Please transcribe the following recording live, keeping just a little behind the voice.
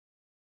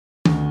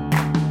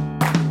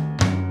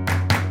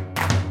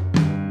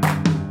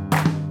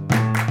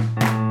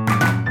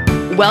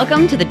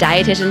Welcome to the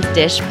Dietitian's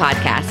Dish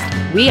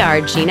podcast. We are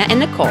Gina and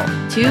Nicole,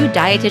 two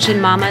dietitian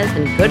mamas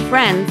and good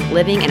friends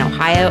living in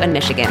Ohio and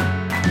Michigan.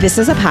 This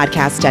is a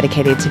podcast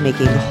dedicated to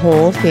making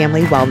whole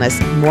family wellness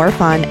more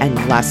fun and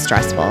less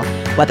stressful.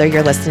 Whether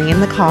you're listening in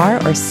the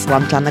car or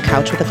slumped on the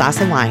couch with a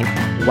glass of wine,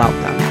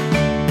 welcome.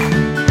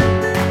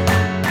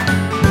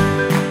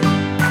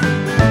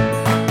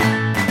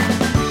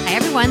 Hi,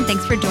 everyone.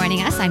 Thanks for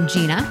joining us. I'm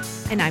Gina.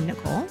 And I'm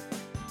Nicole.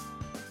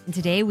 And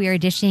today we are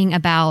dishing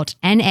about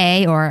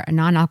NA or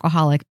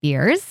non-alcoholic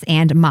beers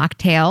and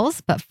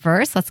mocktails. But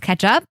first, let's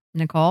catch up.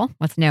 Nicole,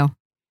 what's new?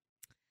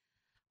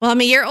 Well,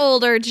 I'm a year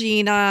older,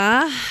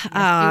 Gina. Yes, you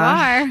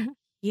are.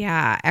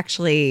 Yeah,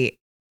 actually,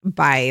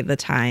 by the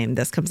time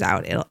this comes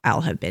out,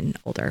 I'll have been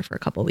older for a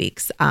couple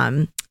weeks.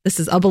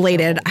 This is a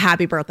belated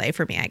happy birthday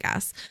for me, I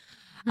guess.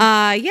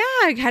 Yeah,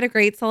 I had a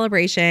great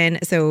celebration.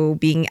 So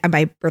being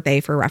my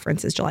birthday, for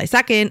reference, is July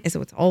 2nd.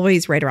 So it's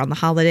always right around the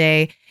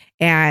holiday.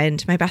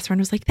 And my best friend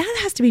was like, that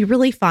has to be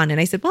really fun. And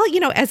I said, well, you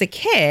know, as a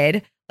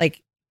kid,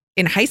 like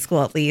in high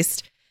school, at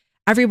least,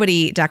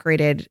 everybody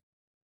decorated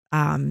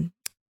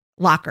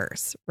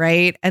lockers,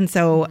 right? And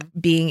so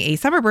being a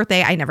summer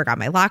birthday, I never got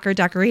my locker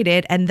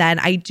decorated. And then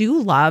I do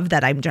love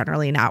that I'm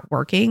generally not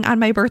working on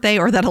my birthday,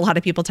 or that a lot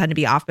of people tend to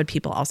be off, but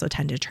people also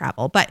tend to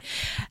travel. But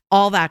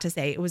all that to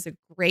say, it was a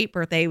great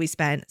birthday. We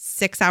spent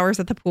 6 hours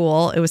at the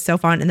pool. It was so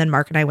fun. And then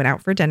Mark and I went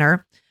out for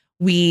dinner.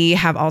 We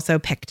have also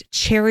picked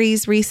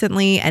cherries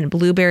recently and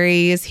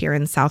blueberries here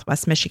in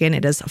Southwest Michigan.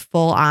 It is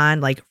full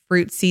on like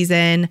fruit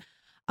season.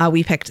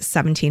 We picked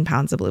 17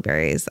 pounds of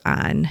blueberries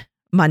on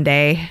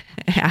Monday,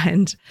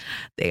 and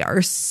they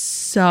are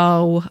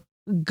so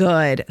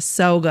good.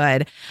 So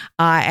good.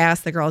 I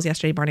asked the girls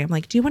yesterday morning, I'm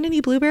like, do you want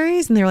any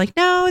blueberries? And they're like,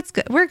 no, it's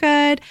good. We're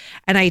good.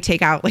 And I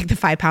take out like the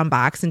 5-pound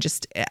box and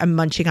just I'm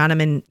munching on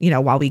them. And, you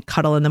know, while we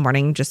cuddle in the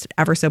morning, just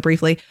ever so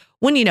briefly,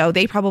 when, you know,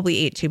 they probably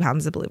ate 2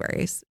 pounds of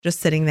blueberries, just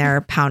sitting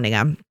there pounding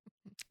them.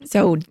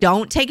 So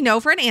don't take no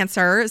for an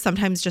answer.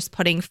 Sometimes just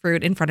putting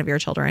fruit in front of your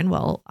children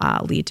will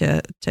lead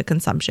to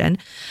consumption.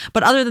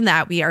 But other than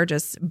that, we are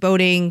just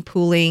boating,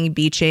 pooling,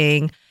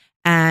 beaching,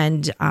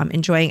 and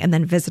enjoying. And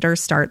then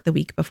visitors start the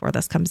week before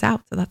this comes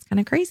out. So that's kind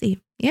of crazy.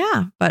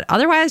 Yeah. But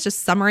otherwise,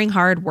 just summering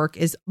hard. Work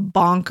is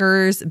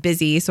bonkers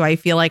busy. So I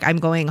feel like I'm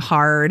going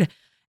hard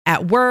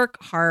at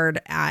work, hard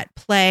at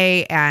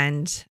play.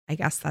 And I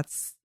guess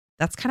that's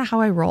kind of how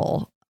I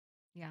roll.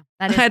 Yeah.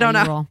 That is I don't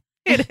know. Roll.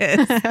 It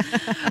is.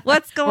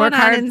 What's going Work on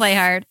hard, in play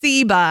hard.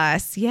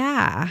 C-Bus?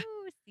 Yeah.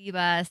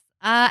 C-Bus.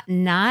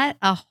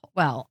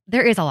 Well,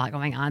 there is a lot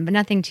going on, but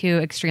nothing too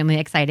extremely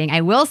exciting.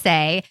 I will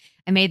say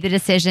I made the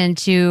decision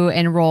to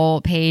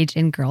enroll Paige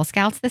in Girl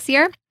Scouts this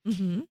year.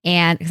 Mm-hmm.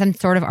 And because I'm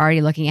sort of already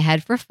looking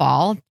ahead for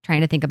fall,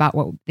 trying to think about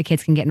what the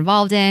kids can get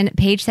involved in.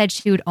 Paige said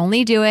she would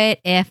only do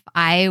it if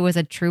I was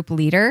a troop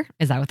leader.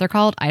 Is that what they're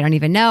called? I don't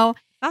even know.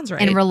 Sounds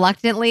right. And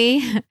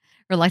reluctantly,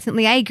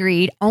 I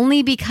agreed,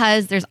 only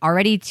because there's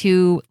already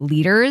 2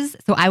 leaders.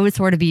 So I would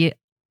sort of be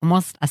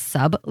almost a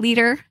sub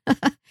leader.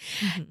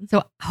 Mm-hmm.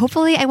 So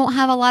hopefully I won't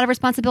have a lot of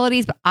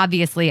responsibilities, but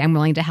obviously I'm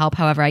willing to help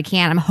however I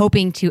can. I'm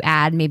hoping to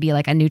add maybe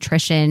like a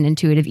nutrition,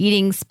 intuitive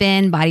eating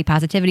spin, body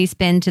positivity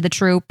spin to the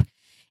troop.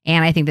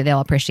 And I think that they'll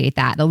appreciate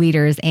that, the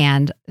leaders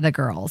and the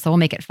girls. So we'll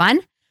make it fun.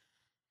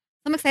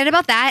 I'm excited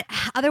about that.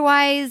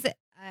 Otherwise,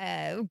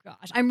 oh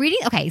gosh, I'm reading.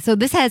 Okay, so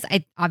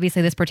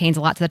obviously this pertains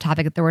a lot to the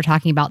topic that we're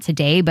talking about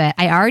today, but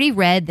I already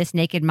read This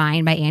Naked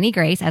Mind by Annie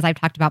Grace, as I've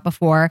talked about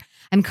before.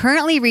 I'm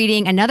currently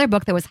reading another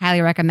book that was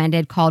highly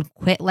recommended called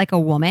Quit Like a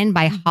Woman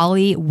by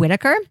Holly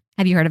Whitaker.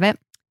 Have you heard of it?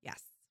 Yes.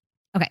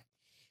 Okay.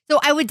 So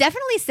I would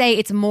definitely say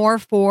it's more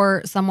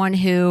for someone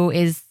who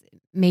is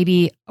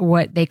maybe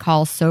what they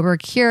call sober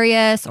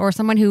curious, or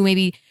someone who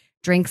maybe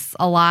drinks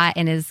a lot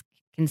and is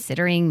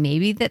considering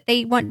maybe that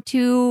they want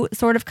to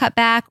sort of cut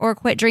back or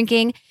quit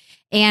drinking.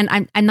 And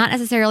I'm not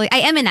necessarily, I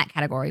am in that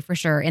category for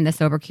sure, in the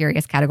sober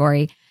curious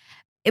category.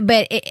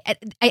 But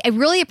I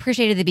really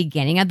appreciated the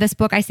beginning of this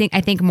book. I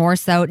think more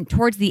so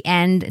towards the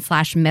end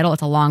 / middle.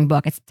 It's a long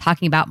book. It's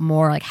talking about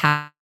more like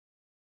how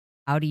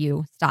do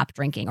you stop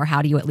drinking, or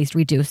how do you at least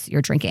reduce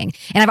your drinking?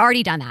 And I've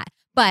already done that.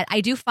 But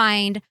I do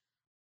find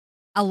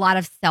a lot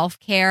of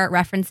self-care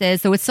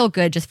references. So it's still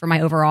good just for my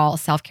overall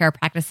self-care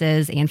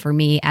practices and for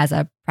me as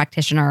a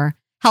practitioner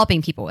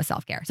helping people with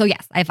self-care. So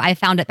yes, I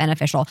found it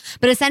beneficial.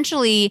 But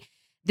essentially,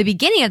 the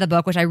beginning of the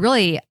book, which I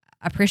really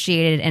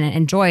appreciated and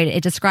enjoyed,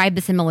 it described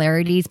the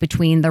similarities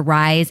between the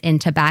rise in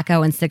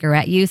tobacco and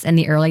cigarette use in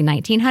the early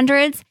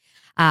 1900s,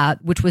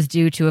 which was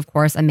due to, of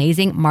course,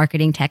 amazing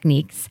marketing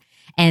techniques.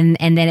 And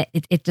then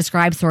it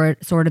describes sort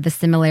of the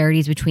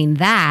similarities between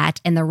that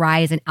and the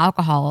rise in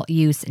alcohol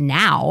use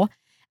now.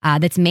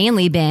 That's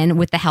mainly been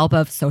with the help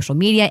of social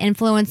media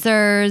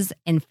influencers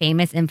and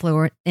famous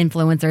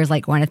influencers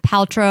like Gwyneth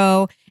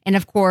Paltrow. And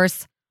of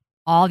course,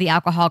 all the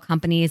alcohol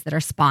companies that are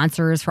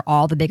sponsors for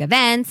all the big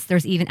events.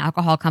 There's even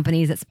alcohol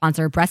companies that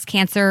sponsor breast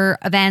cancer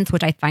events,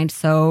 which I find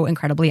so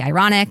incredibly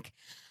ironic.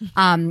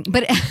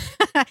 But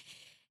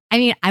I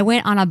mean, I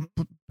went on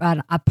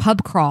a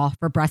pub crawl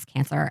for breast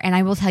cancer, and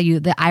I will tell you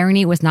the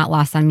irony was not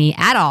lost on me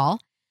at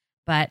all.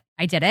 but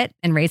I did it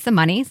and raised some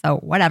money. So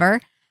whatever.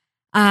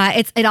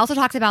 It also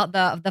talks about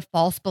the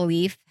false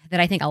belief that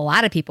I think a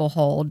lot of people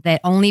hold,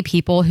 that only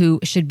people who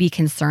should be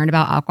concerned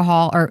about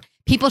alcohol, or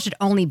people should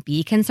only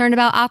be concerned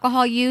about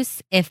alcohol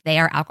use if they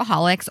are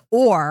alcoholics,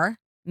 or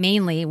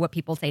mainly what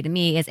people say to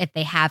me is if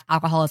they have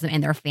alcoholism in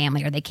their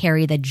family or they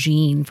carry the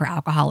gene for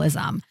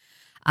alcoholism,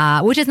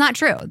 which is not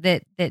true,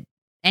 that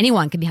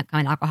anyone can become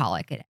an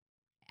alcoholic at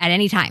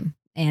any time.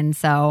 And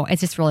so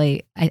it's just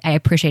really, I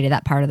appreciated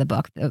that part of the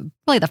book,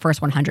 probably the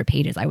first 100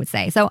 pages, I would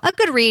say. So a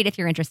good read if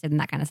you're interested in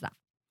that kind of stuff.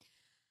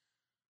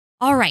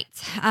 All right.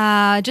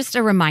 Just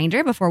a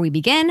reminder before we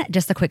begin,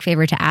 just a quick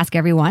favor to ask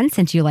everyone,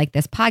 since you like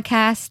this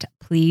podcast,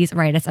 please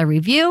write us a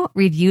review.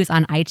 Reviews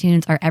on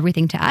iTunes are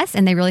everything to us,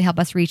 and they really help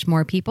us reach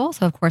more people.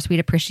 So of course,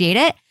 we'd appreciate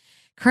it.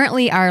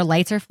 Currently, our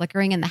lights are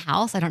flickering in the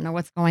house. I don't know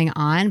what's going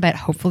on, but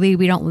hopefully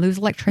we don't lose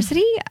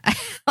electricity.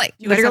 Like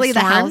literally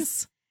the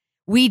house.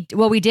 We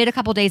did a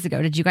couple days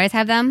ago. Did you guys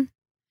have them?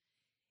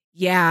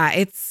 Yeah,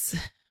 it's,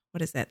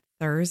 what is it,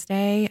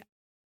 Thursday?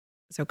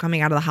 So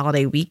coming out of the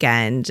holiday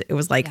weekend, it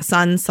was like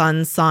sun,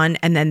 sun, sun.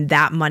 And then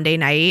that Monday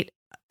night,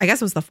 I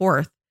guess it was the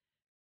 4th.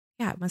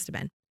 Yeah, it must have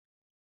been.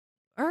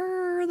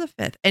 Or the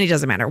 5th. And it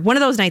doesn't matter. One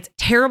of those nights,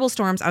 terrible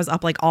storms. I was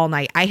up like all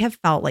night. I have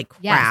felt like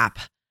crap.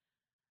 Yes.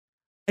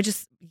 I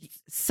just,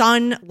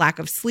 sun, lack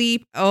of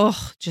sleep.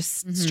 Oh,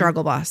 just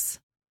struggle bus.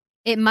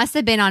 It must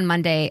have been on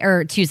Monday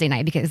or Tuesday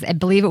night, because I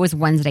believe it was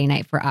Wednesday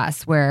night for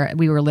us where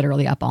we were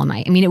literally up all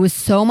night. I mean, it was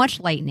so much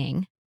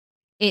lightning.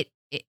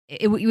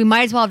 We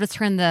might as well have just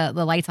turned the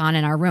lights on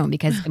in our room,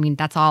 because, I mean,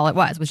 that's all it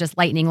was just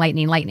lightning,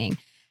 lightning, lightning.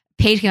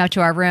 Paige came up to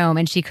our room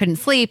and she couldn't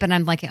sleep. And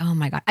I'm like, oh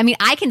my God. I mean,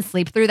 I can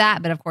sleep through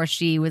that. But of course,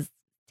 she was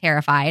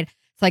terrified.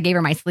 So I gave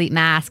her my sleep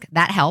mask.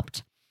 That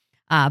helped.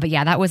 But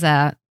yeah, that was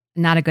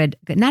not a good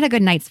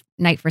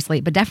night for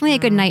sleep, but definitely a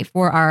good night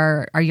for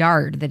our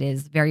yard that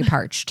is very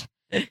parched.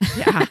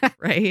 Yeah,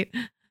 right.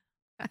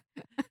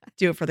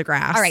 Do it for the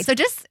grass. All right. So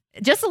just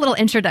a little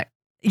introduction.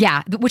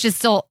 Yeah, which is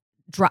still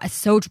dry,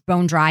 so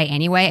bone dry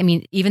anyway. I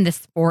mean, even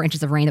this 4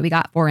 inches of rain that we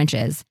got, 4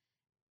 inches,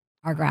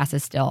 our grass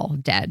is still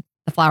dead.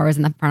 The flowers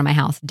in the front of my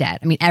house, dead.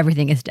 I mean,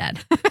 everything is dead.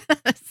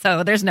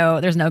 So there's no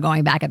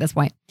going back at this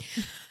point.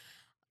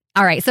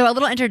 All right. So a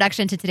little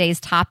introduction to today's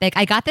topic.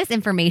 I got this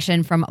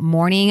information from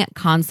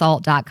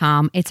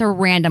morningconsult.com. It's a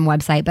random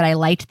website, but I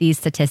liked these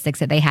statistics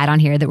that they had on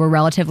here that were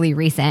relatively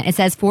recent. It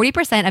says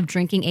 40% of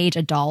drinking age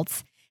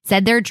adults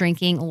said they're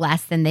drinking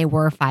less than they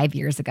were 5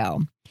 years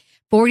ago.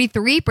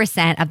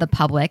 43% of the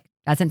public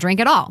doesn't drink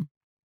at all.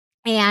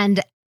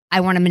 And I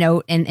want to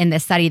note in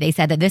this study, they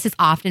said that this is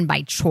often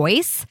by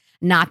choice,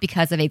 not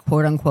because of a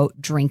quote unquote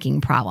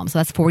drinking problem. So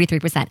that's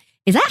 43%.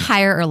 Is that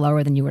higher or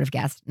lower than you would have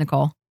guessed,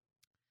 Nicole?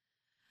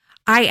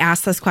 I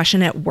ask this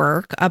question at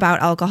work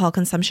about alcohol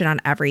consumption on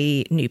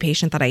every new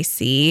patient that I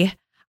see.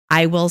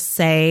 I will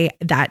say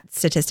that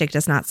statistic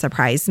does not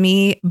surprise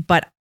me,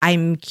 but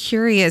I'm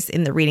curious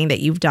in the reading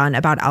that you've done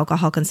about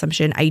alcohol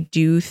consumption. I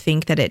do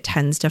think that it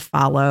tends to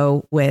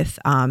follow with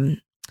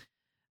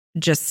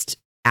just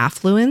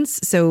affluence.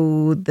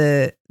 So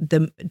the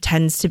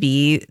tends to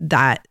be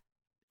that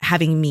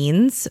having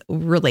means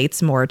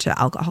relates more to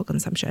alcohol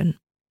consumption.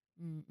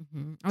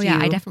 Mm-hmm. Oh yeah,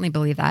 I definitely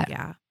believe that.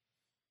 Yeah.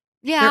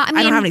 Yeah,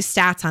 I don't have any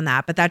stats on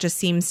that, but that just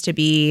seems to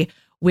be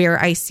where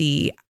I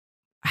see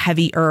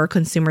heavier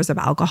consumers of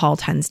alcohol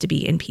tends to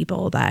be in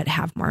people that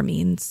have more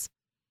means.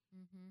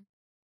 Mm-hmm.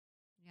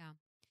 Yeah.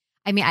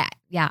 I mean,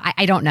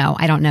 I don't know.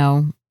 I don't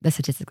know the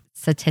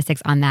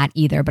statistics on that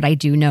either, but I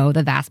do know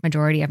the vast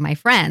majority of my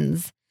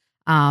friends.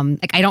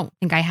 Like, I don't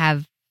think I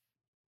have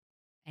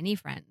any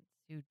friends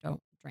who don't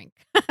drink,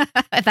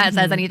 if that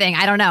says anything.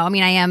 I don't know. I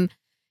mean, I am,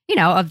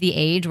 of the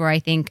age where I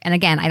think, and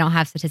again, I don't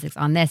have statistics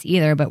on this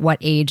either, but what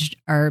age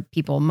are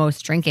people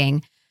most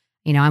drinking?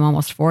 I'm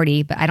almost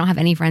 40, but I don't have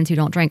any friends who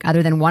don't drink,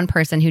 other than one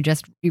person who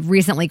just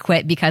recently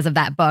quit because of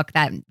that book,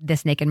 that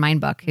This Naked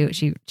Mind book, who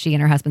she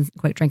and her husband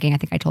quit drinking. I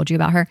think I told you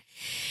about her.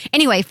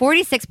 Anyway,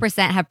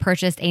 46% have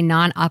purchased a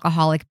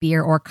non-alcoholic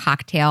beer or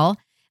cocktail,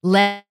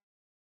 led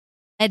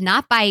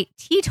not by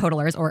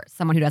teetotalers or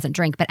someone who doesn't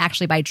drink, but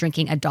actually by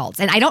drinking adults.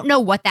 And I don't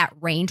know what that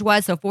range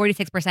was. So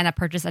 46% have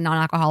purchased a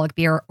non-alcoholic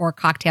beer or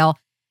cocktail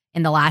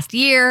in the last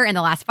year, in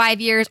the last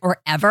 5 years, or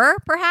ever,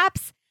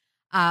 perhaps.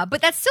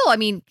 But that's still, I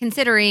mean,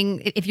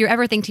 considering, if you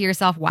ever think to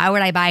yourself, why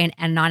would I buy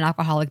a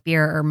non-alcoholic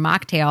beer or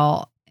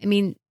mocktail? I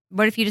mean,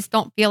 what if you just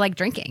don't feel like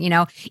drinking?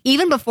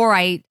 Even before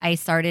I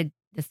started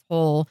this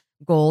whole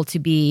goal to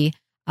be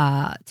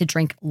to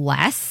drink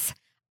less,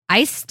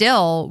 I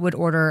still would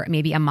order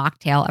maybe a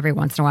mocktail every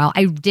once in a while.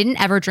 I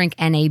didn't ever drink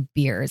NA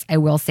beers, I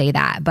will say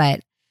that. But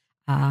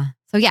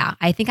so yeah,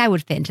 I think I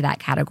would fit into that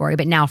category.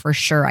 But now for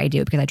sure I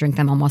do, because I drink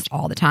them almost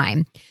all the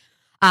time.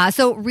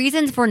 So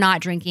reasons for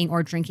not drinking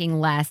or drinking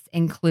less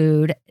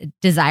include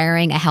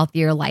desiring a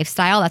healthier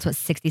lifestyle. That's what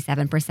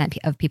 67%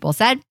 of people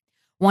said.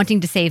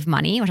 Wanting to save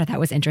money, which I thought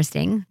was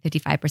interesting.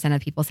 55%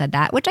 of people said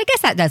that, which I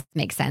guess that does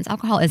make sense.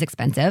 Alcohol is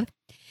expensive.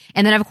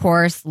 And then, of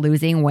course,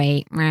 losing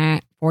weight,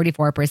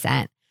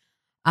 44%.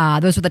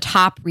 Those were the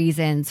top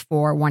reasons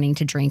for wanting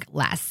to drink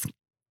less.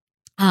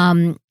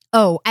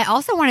 Oh, I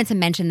also wanted to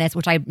mention this,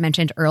 which I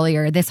mentioned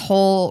earlier, this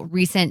whole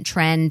recent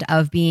trend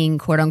of being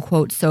quote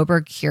unquote sober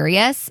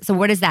curious. So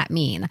what does that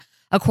mean?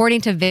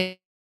 According to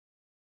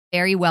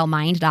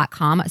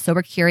verywellmind.com,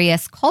 sober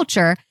curious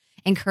culture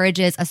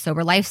encourages a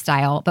sober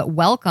lifestyle, but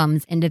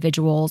welcomes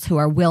individuals who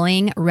are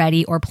willing,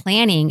 ready, or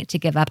planning to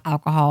give up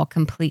alcohol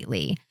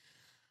completely.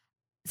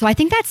 So I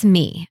think that's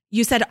me.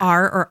 You said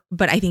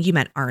but I think you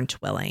meant aren't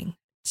willing.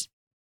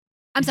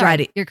 I'm sorry.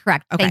 Ready. You're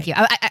correct. Okay. Thank you.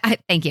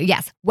 Thank you.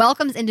 Yes.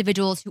 Welcomes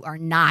individuals who are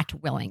not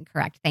willing.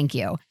 Correct. Thank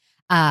you.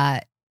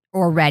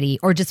 Or ready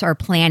or just are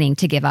planning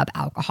to give up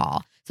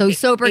alcohol. So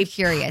sober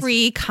curious.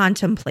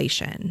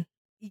 Pre-contemplation.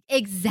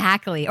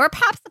 Exactly. Or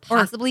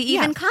possibly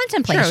even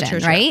contemplation, True.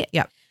 right?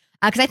 Yep.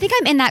 Because I think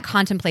I'm in that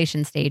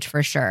contemplation stage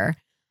for sure,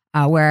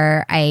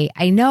 where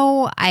I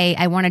know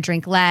I want to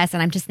drink less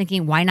and I'm just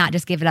thinking, why not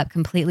just give it up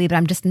completely? But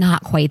I'm just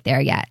not quite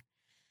there yet.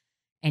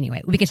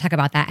 Anyway, we can talk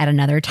about that at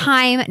another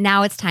time.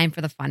 Now it's time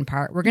for the fun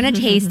part. We're going to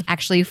taste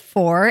actually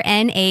 4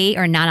 NA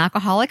or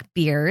non-alcoholic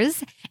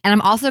beers. And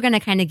I'm also going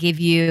to kind of give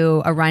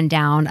you a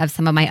rundown of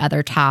some of my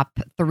other top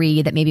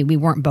 3 that maybe we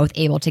weren't both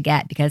able to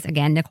get because,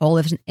 again, Nicole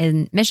lives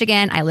in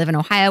Michigan. I live in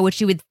Ohio,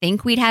 which you would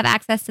think we'd have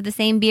access to the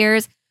same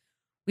beers.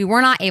 We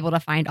were not able to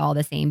find all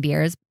the same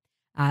beers.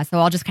 So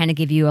I'll just kind of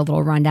give you a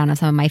little rundown of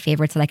some of my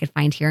favorites that I could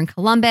find here in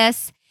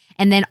Columbus.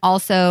 And then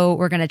also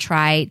we're going to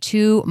try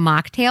 2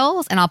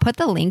 mocktails, and I'll put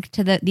the link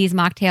to these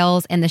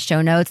mocktails in the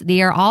show notes.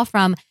 They are all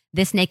from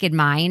This Naked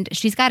Mind.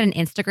 She's got an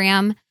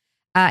Instagram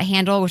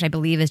handle, which I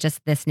believe is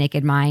just This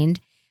Naked Mind.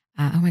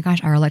 Oh my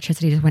gosh, our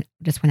electricity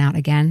just went out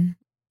again.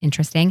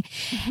 Interesting.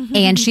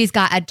 And she's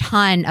got a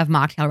ton of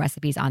mocktail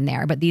recipes on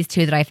there. But these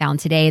 2 that I found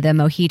today, the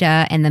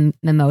Mojito and the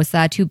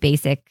Mimosa, 2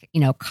 basic,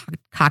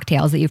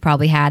 cocktails that you've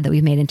probably had that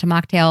we've made into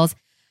mocktails.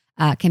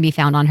 Can be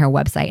found on her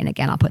website. And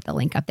again, I'll put the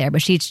link up there.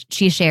 But she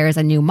shares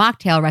a new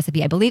mocktail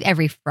recipe, I believe,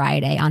 every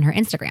Friday on her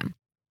Instagram.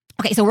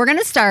 Okay, so we're going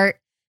to start,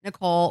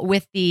 Nicole,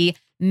 with the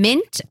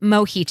mint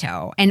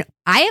mojito. And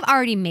I have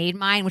already made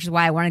mine, which is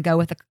why I want to go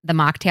with the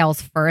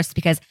mocktails first,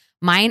 because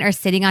mine are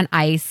sitting on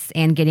ice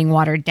and getting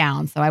watered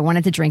down. So I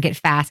wanted to drink it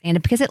fast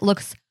and because it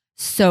looks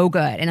so good.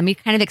 And let me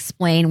kind of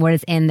explain what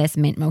is in this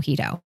mint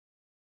mojito.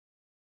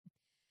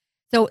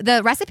 So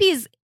the recipe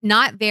is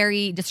not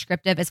very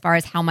descriptive as far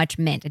as how much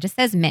mint. It just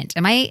says mint.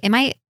 Am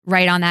I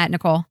right on that,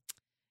 Nicole?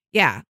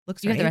 Yeah,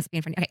 looks you right. have the recipe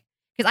in front of you. Okay.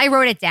 Because I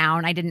wrote it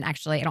down. I don't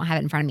have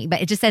it in front of me,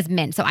 but it just says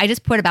mint. So I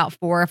just put about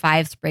 4 or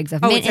 5 sprigs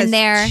of mint in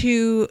there.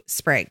 2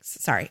 sprigs.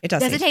 Sorry, it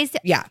does. Does it taste?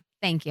 Yeah.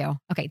 Thank you.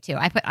 Okay, 2.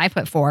 I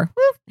put 4.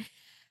 Woo.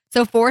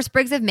 So 4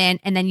 sprigs of mint,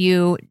 and then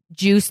you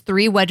juice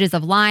 3 wedges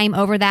of lime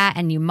over that,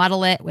 and you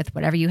muddle it with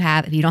whatever you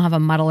have. If you don't have a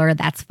muddler,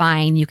 that's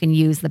fine. You can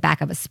use the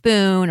back of a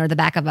spoon or the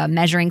back of a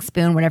measuring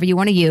spoon, whatever you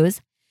want to use.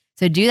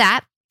 So do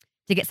that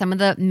to get some of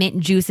the mint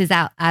juices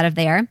out of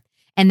there.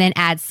 And then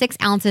add 6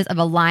 ounces of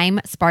a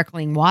lime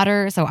sparkling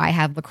water. So I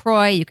have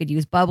LaCroix. You could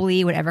use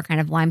bubbly, whatever kind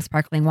of lime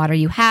sparkling water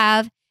you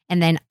have.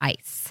 And then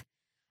ice.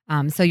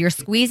 So you're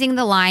squeezing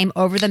the lime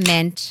over the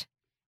mint,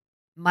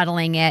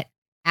 muddling it,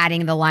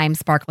 adding the lime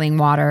sparkling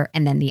water,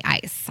 and then the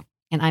ice.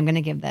 And I'm going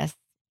to give this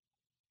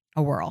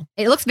a whirl.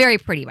 It looks very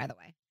pretty, by the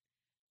way.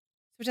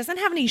 It doesn't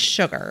have any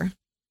sugar.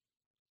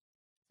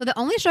 So the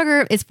only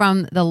sugar is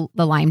from the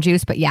lime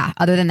juice. But yeah,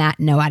 other than that,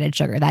 no added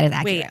sugar. That is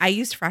accurate. Wait, I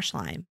used fresh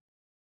lime.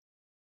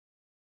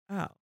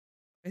 Oh.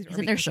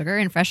 Isn't there sugar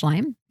in fresh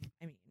lime?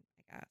 I mean,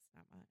 I guess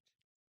not much.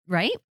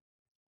 Right?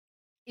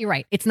 You're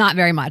right. It's not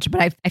very much,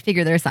 but I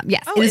figure there's some.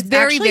 Yes, it is it's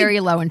very, actually very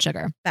low in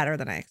sugar. Better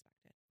than I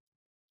expected.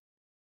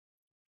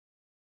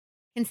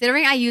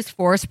 Considering I used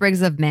 4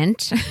 sprigs of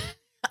mint,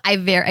 I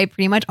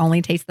pretty much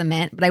only taste the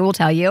mint, but I will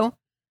tell you,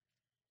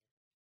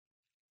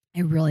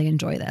 I really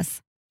enjoy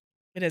this.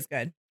 It is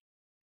good.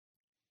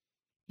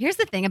 Here's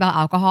the thing about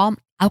alcohol.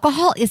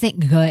 Alcohol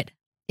isn't good.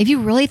 If you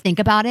really think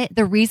about it,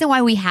 the reason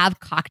why we have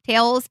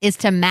cocktails is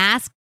to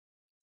mask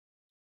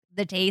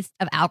the taste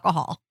of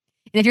alcohol.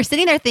 And if you're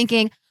sitting there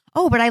thinking,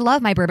 oh, but I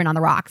love my bourbon on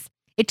the rocks,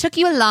 it took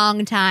you a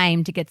long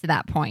time to get to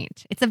that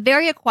point. It's a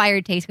very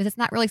acquired taste because it's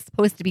not really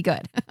supposed to be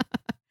good.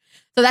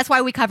 So that's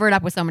why we cover it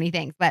up with so many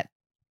things. But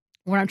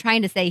what I'm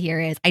trying to say here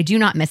is I do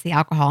not miss the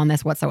alcohol in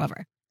this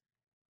whatsoever.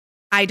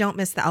 I don't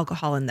miss the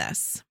alcohol in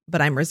this,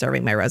 but I'm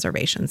reserving my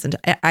reservations. And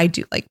I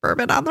do like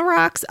bourbon on the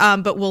rocks.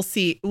 But we'll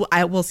see.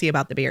 We'll see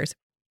about the beers.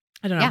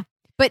 I don't know. Yeah,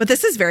 but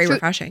this is very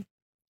refreshing.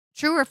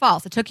 True or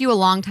false? It took you a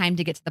long time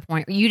to get to the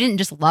point where you didn't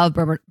just love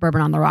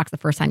bourbon on the rocks the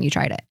first time you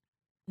tried it.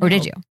 Or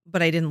did you?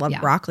 But I didn't love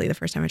broccoli the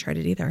first time I tried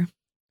it either.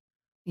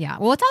 Yeah.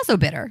 Well, it's also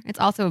bitter. It's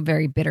also a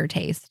very bitter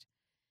taste.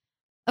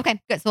 Okay,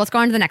 good. So let's go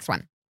on to the next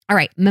one. All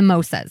right.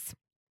 Mimosas.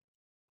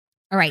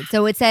 All right.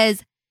 So it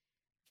says,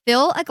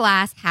 fill a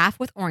glass half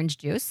with orange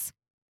juice,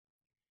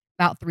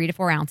 about 3 to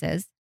 4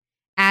 ounces.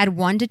 Add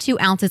 1 to 2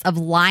 ounces of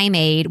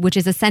limeade, which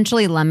is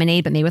essentially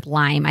lemonade, but made with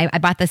lime. I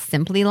bought the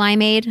Simply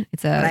Limeade.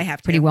 It's a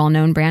pretty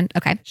well-known brand.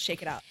 Okay.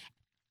 Shake it up.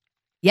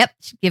 Yep.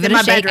 Give it a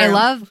shake.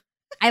 Bedroom.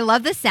 I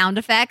love the sound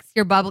effects.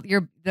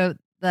 The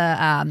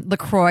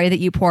LaCroix that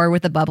you pour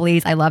with the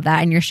bubblies. I love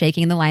that. And you're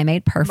shaking the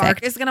limeade. Perfect.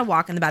 Mark is going to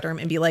walk in the bedroom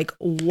and be like,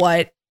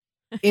 what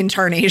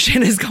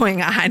incarnation is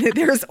going on.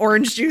 There's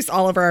orange juice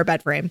all over our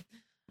bed frame.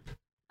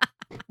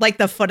 Like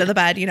the foot of the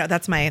bed,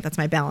 that's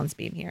my balance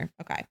beam here.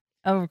 Okay.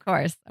 Oh, of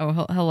course.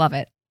 Oh, he'll love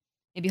it.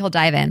 Maybe he'll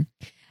dive in.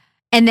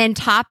 And then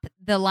top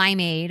the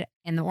limeade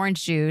and the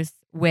orange juice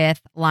with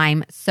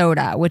lime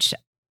soda, which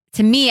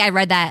to me, I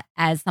read that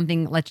as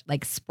something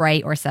like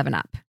Sprite or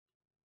 7-Up.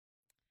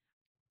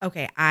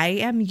 Okay. I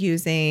am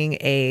using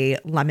a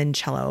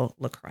limoncello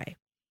LaCroix.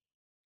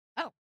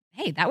 Oh,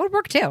 hey, that would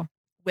work too.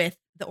 With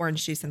the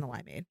orange juice and the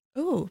limeade.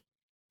 Ooh.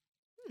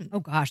 Oh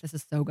gosh, this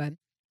is so good.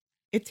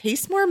 It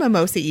tastes more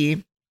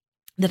mimosa-y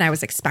than I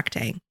was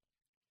expecting.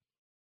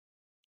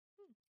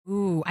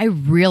 Ooh, I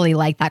really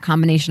like that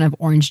combination of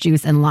orange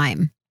juice and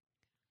lime.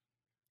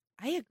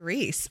 I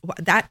agree.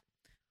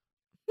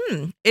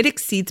 It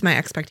exceeds my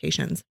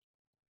expectations.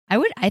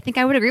 I think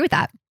I would agree with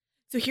that.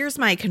 So here's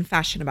my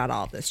confession about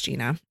all of this,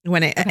 Gina.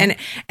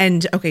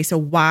 Okay, so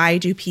why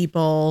do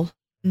people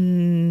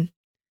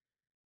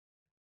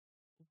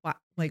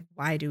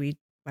why do we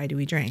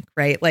drink,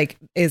 right? Like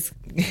is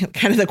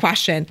kind of the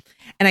question.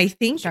 And I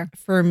think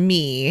for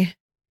me,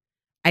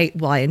 I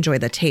enjoy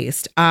the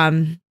taste.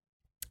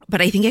 But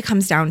I think it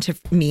comes down to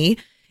me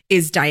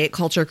is diet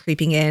culture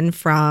creeping in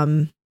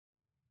from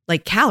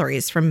like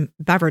calories from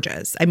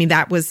beverages. I mean,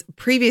 that was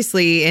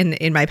previously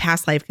in my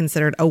past life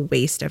considered a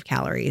waste of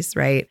calories,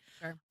 right?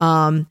 Sure.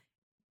 And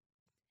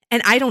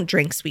I don't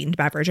drink sweetened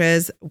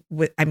beverages.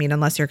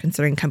 Unless you're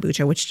considering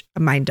kombucha, which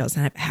mine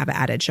doesn't have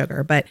added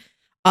sugar. But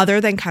other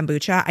than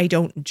kombucha, I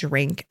don't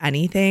drink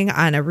anything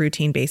on a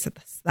routine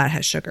basis that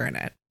has sugar in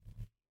it.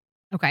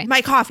 Okay.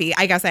 My coffee,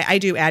 I guess I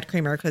do add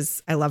creamer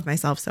because I love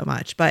myself so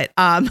much. But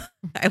I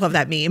love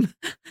that meme.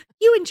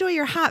 You enjoy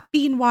your hot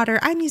bean water.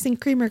 I'm using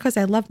creamer because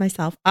I love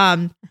myself.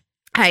 I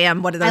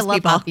am one of those people. I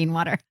love hot bean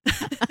water.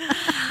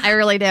 I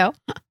really do.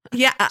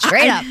 Yeah.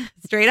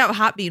 Straight up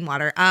hot bean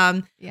water.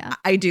 Yeah.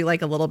 I do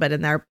like a little bit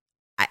in there.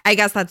 I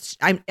guess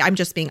I'm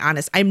just being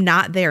honest. I'm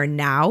not there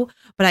now,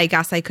 but I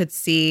guess I could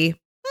see,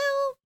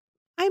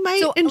 I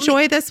might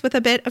enjoy this with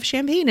a bit of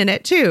champagne in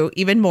it too,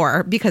 even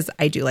more because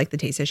I do like the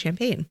taste of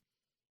champagne.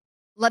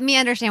 Let me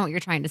understand what you're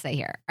trying to say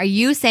here. Are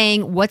you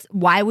saying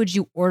why would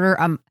you order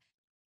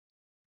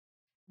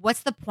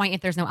what's the point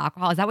if there's no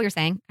alcohol? Is that what you're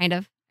saying? Kind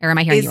of? Or am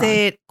I hearing you wrong? Is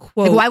it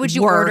quote why would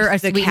you order a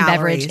sweetened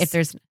beverage if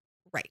there's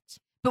right?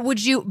 But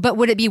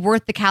would it be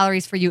worth the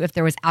calories for you if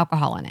there was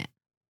alcohol in it?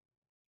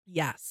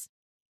 Yes.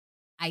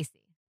 I see.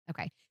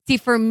 Okay. See,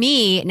 for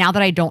me, now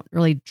that I don't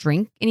really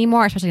drink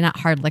anymore, especially not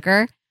hard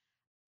liquor,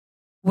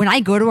 when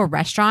I go to a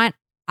restaurant,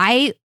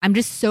 I'm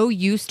just so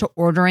used to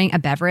ordering a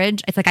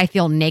beverage. It's like I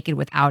feel naked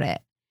without it.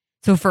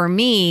 So for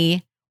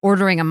me,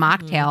 ordering a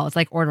mocktail is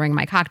like ordering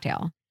my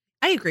cocktail.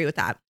 I agree with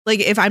that. Like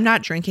if I'm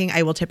not drinking,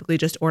 I will typically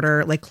just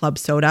order like club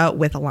soda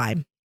with a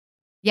lime.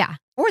 Yeah.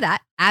 Or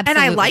that.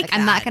 Absolutely. And I like that.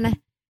 I'm not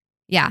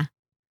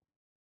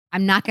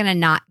going to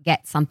not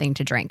get something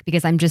to drink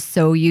because I'm just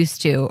so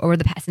used to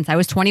since I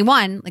was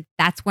 21, like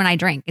that's when I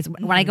drink. It's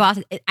when I go out.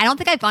 I don't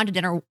think I've gone to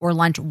dinner or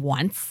lunch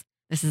once.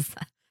 This is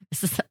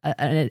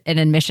an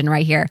admission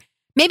right here.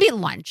 Maybe at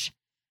lunch.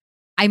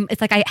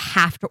 It's like I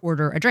have to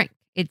order a drink.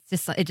 It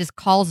just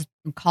calls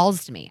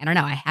to me. I don't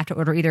know. I have to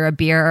order either a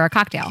beer or a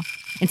cocktail.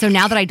 And so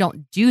now that I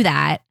don't do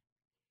that,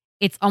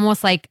 it's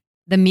almost like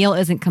the meal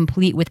isn't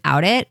complete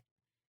without it.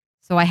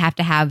 So I have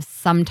to have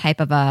some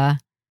type of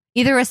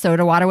either a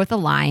soda water with a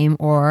lime,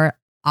 or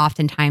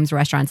oftentimes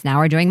restaurants now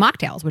are doing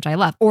mocktails, which I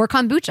love, or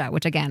kombucha,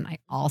 which again, I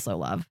also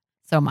love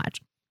so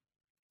much.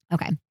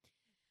 Okay.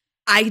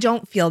 I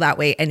don't feel that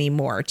way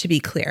anymore, to be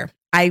clear.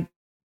 I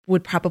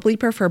would probably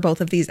prefer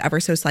both of these ever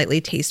so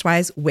slightly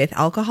taste-wise with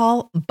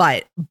alcohol,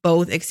 but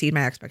both exceed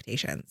my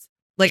expectations.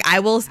 Like I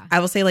will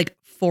say like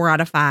 4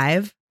 out of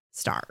 5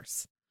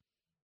 stars.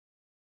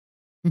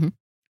 Mm-hmm.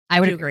 I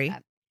would agree. With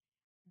that.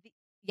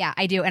 Yeah,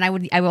 I do. And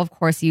I will of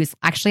course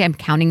actually I'm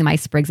counting my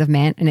sprigs of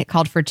mint and it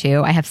called for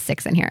 2. I have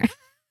 6 in here.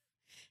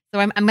 So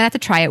I'm going to have to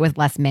try it with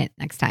less mint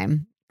next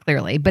time,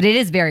 clearly, but it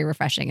is very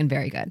refreshing and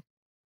very good.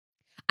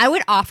 I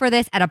would offer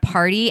this at a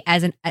party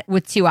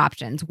with 2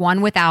 options,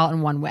 one without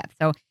and one with.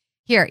 So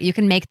here, you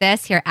can make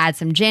this. Here, add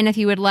some gin if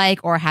you would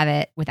like, or have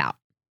it without.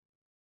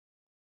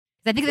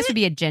 I think this would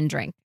be a gin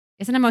drink.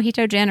 Isn't a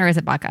mojito gin or is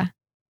it vodka?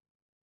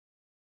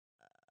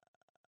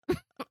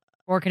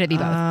 Or could it be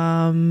both?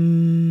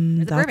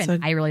 Is it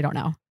bourbon? I really don't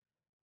know.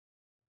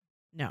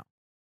 No,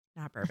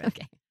 not bourbon.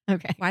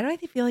 Okay. Why do I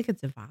feel like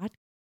it's a vodka?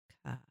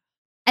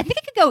 I think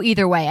it could go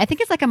either way. I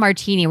think it's like a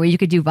martini where you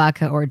could do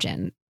vodka or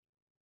gin.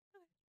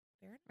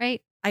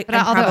 Right? I'm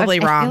probably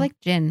wrong. I feel like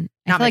gin.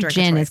 I feel like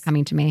gin is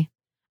coming to me.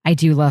 I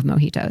do love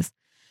mojitos.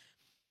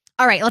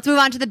 All right, let's move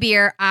on to the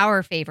beer.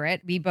 Our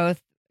favorite.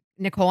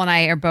 Nicole and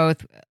I are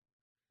both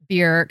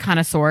beer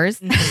connoisseurs.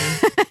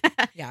 Mm-hmm.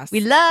 Yes. We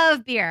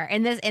love beer.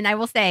 And I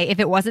will say, if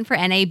it wasn't for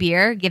NA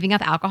beer, giving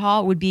up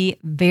alcohol would be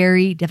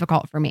very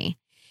difficult for me.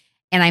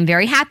 And I'm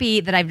very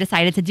happy that I've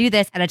decided to do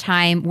this at a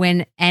time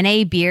when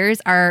NA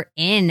beers are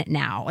in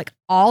now. Like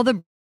all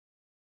the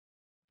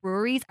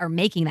breweries are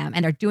making them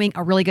and they're doing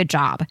a really good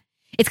job.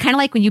 It's kind of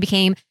like when you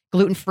became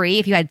gluten-free.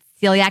 If you had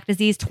celiac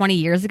disease 20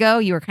 years ago,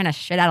 you were kind of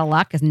shit out of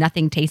luck because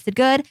nothing tasted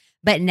good.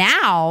 But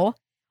now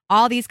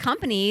all these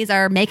companies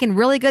are making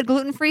really good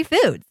gluten-free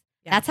foods.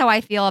 Yeah. That's how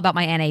I feel about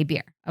my NA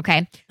beer.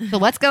 Okay. So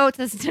let's go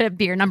to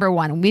beer number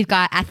 1. We've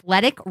got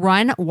Athletic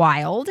Run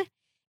Wild.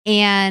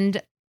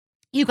 And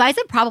you guys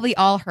have probably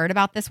all heard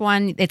about this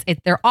one.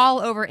 They're all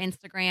over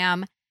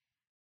Instagram.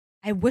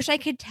 I wish I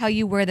could tell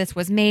you where this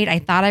was made. I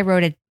thought I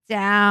wrote it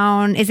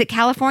down. Is it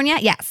California?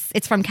 Yes.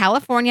 It's from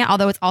California,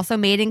 although it's also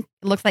made in, it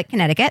looks like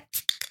Connecticut.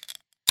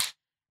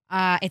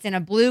 It's in a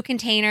blue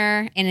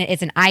container, and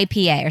it's an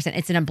IPA, or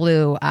it's in a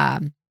blue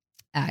can.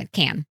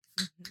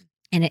 Mm-hmm.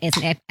 And it is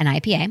an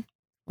IPA.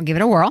 We'll give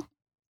it a whirl.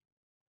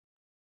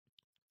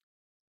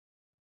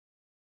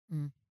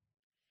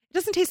 It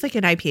doesn't taste like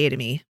an IPA to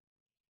me.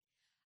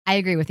 I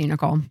agree with you,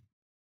 Nicole.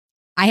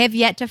 I have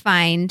yet to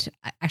find,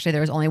 actually,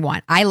 there was only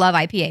one. I love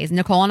IPAs.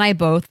 Nicole and I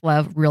both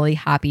love really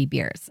hoppy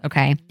beers,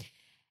 okay?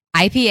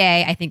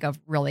 IPA, I think of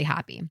really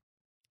hoppy,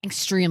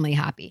 extremely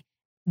hoppy.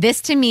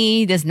 This, to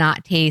me, does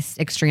not taste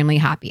extremely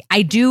hoppy.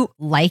 I do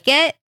like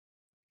it,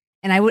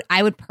 and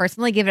I would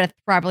personally give it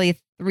probably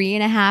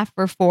 3.5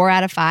 or 4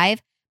 out of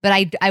 5,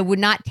 but I would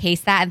not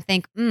taste that and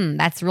think,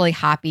 that's really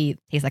hoppy.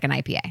 Tastes like an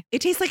IPA. It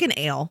tastes like an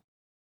ale.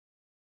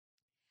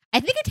 I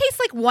think it tastes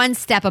like one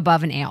step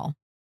above an ale.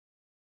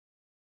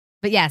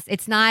 But yes,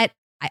 it's not.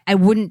 I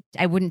wouldn't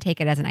take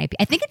it as an IPA.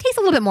 I think it tastes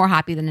a little bit more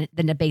hoppy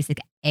than a basic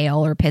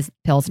ale or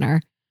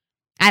pilsner.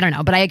 I don't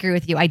know, but I agree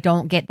with you. I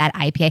don't get that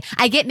IPA.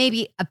 I get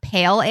maybe a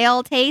pale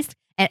ale taste,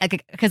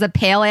 because a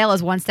pale ale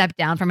is one step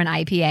down from an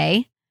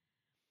IPA.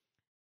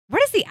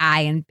 What is the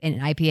I in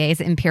IPA?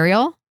 Is it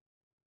Imperial?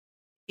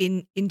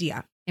 In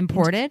India.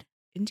 Imported?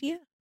 India?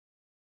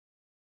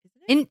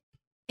 In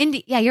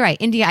India, yeah, you're right.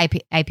 India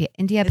IPA,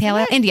 India Pale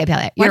Ale, India Pale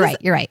Ale.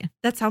 You're right.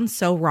 That sounds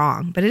so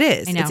wrong, but it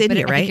is. I know, it's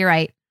India, I right? think you're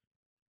right.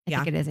 I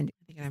think it is India.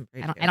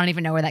 I don't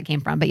even know where that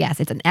came from, but yes,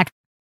 it's an extra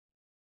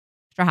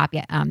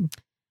hoppy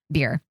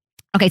beer.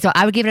 Okay, so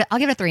I'll give it a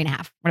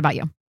 3.5. What about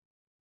you?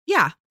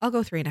 Yeah, I'll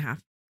go 3.5.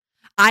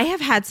 I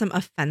have had some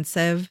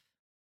offensive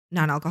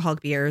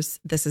non-alcoholic beers.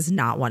 This is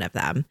not one of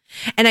them.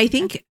 And I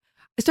think,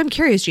 so I'm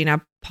curious,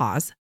 Gina,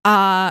 pause.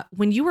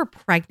 When you were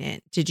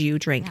pregnant, did you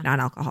drink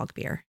non-alcoholic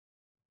beer?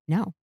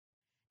 No,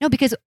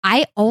 because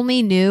I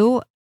only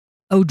knew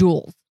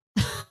O'Doul's,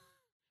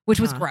 which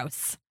was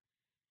gross.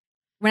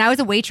 When I was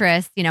a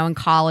waitress, in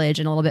college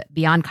and a little bit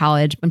beyond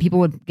college, when people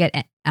would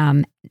get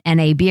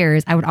NA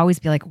beers, I would always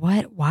be like,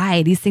 what?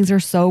 Why? These things are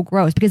so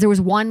gross, because there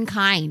was one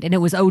kind and it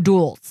was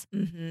O'Doul's.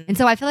 Mm-hmm. And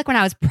so I feel like when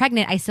I was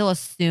pregnant, I still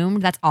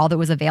assumed that's all that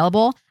was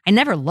available. I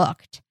never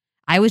looked.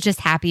 I was just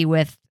happy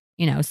with,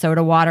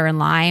 soda water and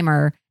lime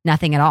or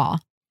nothing at all.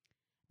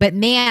 But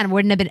man,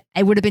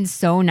 it would have been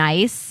so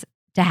nice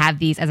to have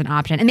these as an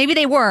option. And maybe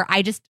they were.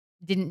 I just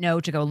didn't know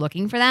to go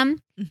looking for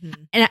them.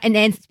 Mm-hmm.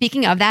 And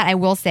speaking of that, I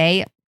will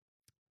say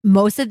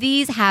most of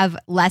these have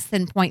less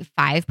than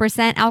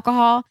 0.5%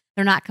 alcohol.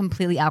 They're not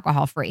completely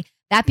alcohol free.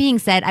 That being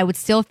said, I would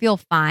still feel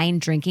fine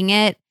drinking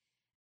it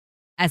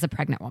as a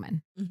pregnant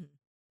woman. Mm-hmm.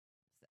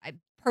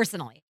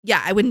 Personally.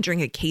 Yeah, I wouldn't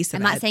drink a case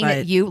of it. I'm not saying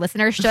that you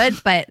listeners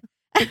should, but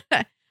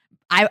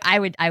I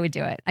would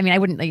do it. I mean, I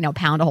wouldn't,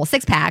 pound a whole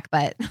 6-pack,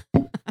 but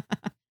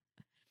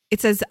it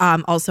says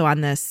also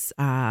on this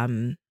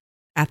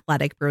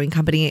Athletic Brewing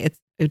Company, it's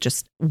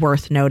just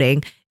worth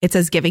noting. It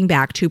says giving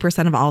back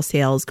 2% of all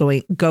sales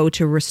go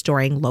to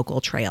restoring local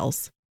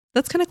trails.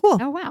 That's kind of cool.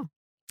 Oh, wow.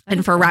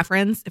 And for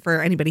reference,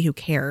 for anybody who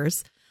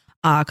cares,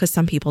 because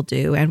some people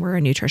do, and we're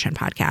a nutrition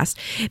podcast,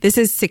 this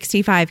is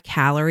 65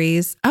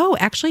 calories. Oh,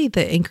 actually,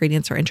 the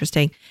ingredients are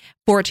interesting.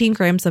 14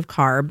 grams of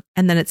carb.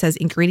 And then it says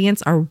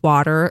ingredients are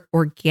water,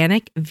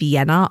 organic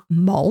Vienna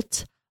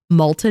malt,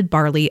 malted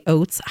barley,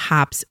 oats,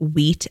 hops,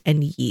 wheat,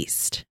 and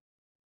yeast.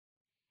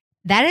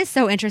 That is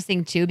so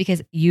interesting, too,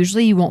 because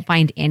usually you won't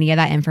find any of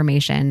that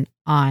information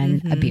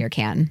on a beer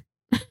can.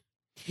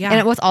 Yeah.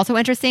 And what's also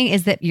interesting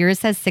is that yours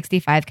says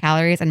 65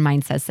 calories and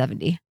mine says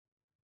 70.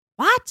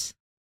 What?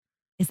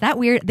 Is that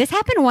weird? This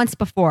happened once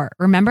before.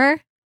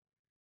 Remember?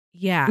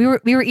 Yeah.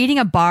 We were eating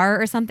a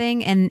bar or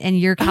something and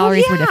your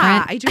calories were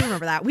different. I do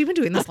remember that. We've been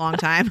doing this a long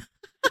time.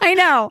 I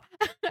know.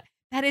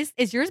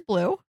 Is yours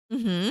blue?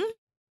 Mm-hmm.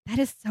 That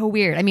is so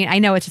weird. I mean, I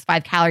know it's just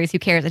 5 calories. Who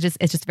cares?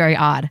 It's just very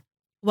odd.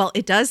 Well,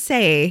 it does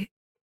say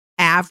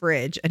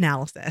average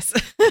analysis.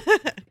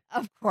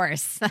 Of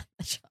course.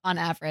 On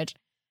average.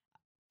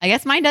 I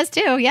guess mine does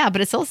too. Yeah,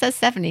 but it still says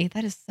 70.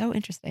 That is so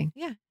interesting.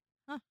 Yeah.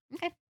 Huh.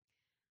 Okay.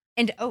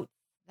 And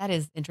that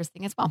is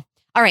interesting as well.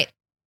 All right.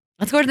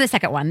 Let's go to the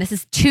second one. This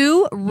is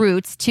 2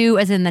 Roots, 2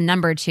 as in the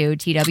number 2,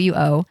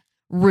 TWO,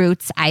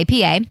 Roots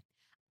IPA.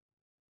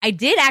 I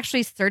did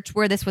actually search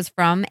where this was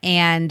from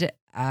and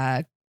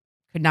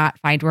could not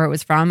find where it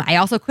was from. I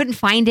also couldn't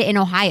find it in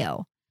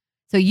Ohio.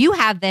 So you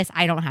have this.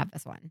 I don't have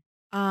this one.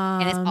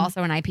 And it's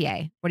also an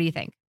IPA. What do you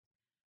think?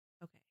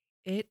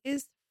 Okay. It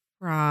is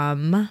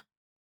from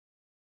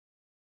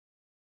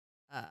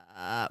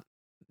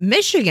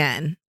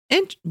Michigan.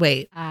 And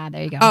wait.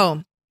 There you go.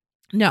 Oh,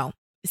 no.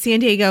 San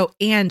Diego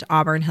and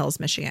Auburn Hills,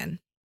 Michigan.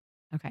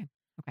 Okay.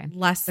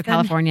 Less so than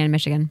California and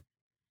Michigan.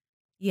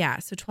 Yeah.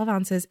 So 12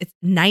 ounces. It's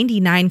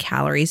 99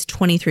 calories,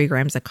 23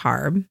 grams of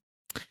carb.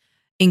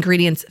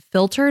 Ingredients: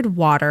 filtered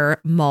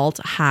water, malt,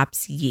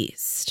 hops,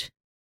 yeast.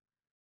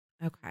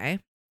 Okay.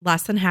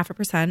 Less than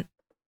 0.5%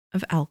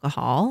 of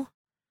alcohol.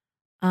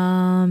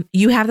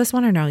 You have this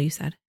one or no? You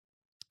said.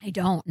 I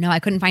don't. No, I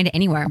couldn't find it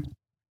anywhere.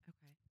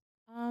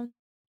 Okay.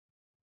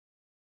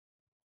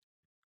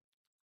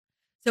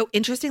 So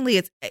interestingly,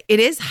 it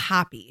is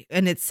hoppy,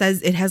 and it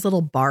says it has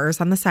little bars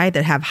on the side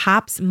that have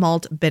hops,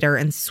 malt, bitter,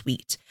 and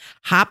sweet.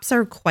 Hops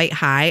are quite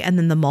high, and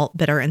then the malt,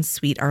 bitter, and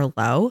sweet are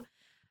low.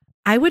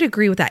 I would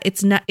agree with that.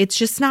 It's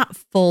just not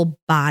full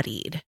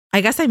bodied.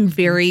 I guess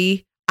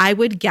I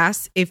would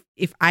guess if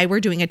I were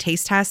doing a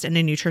taste test and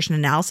a nutrition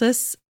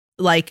analysis,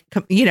 like,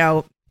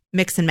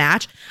 mix and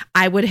match,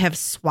 I would have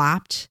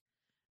swapped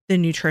the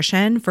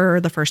nutrition for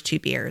the first 2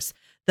 beers.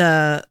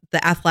 The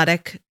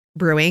Athletic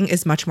Brewing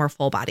is much more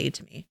full bodied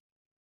to me.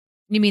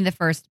 You mean the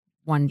first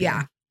one?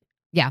 Yeah.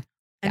 Yeah.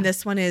 And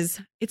this one it's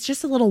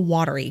just a little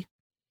watery.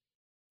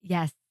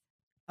 Yes.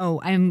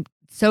 Oh, I'm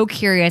so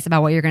curious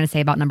about what you're going to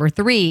say about number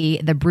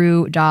 3, the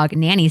Brew Dog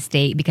Nanny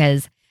State,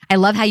 because I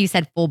love how you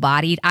said full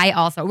bodied.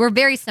 We're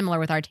very similar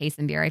with our taste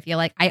in beer. I feel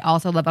like I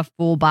also love a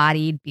full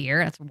bodied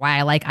beer. That's why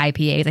I like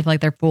IPAs. I feel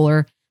like they're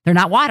fuller. They're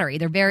not watery.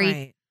 They're very,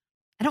 right.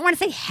 I don't want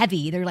to say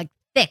heavy. They're like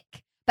thick,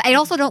 but I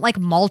also don't like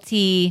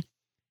malty.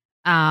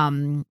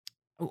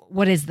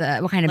 What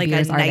kind of like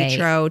beers a are they?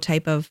 nitro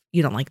type of,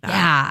 you don't like that.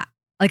 Yeah.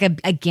 Like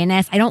a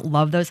Guinness. I don't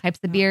love those types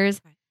of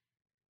beers, okay.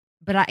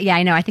 But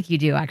I know. I think you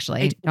do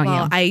actually. Don't you?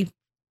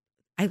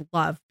 I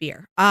love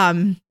beer.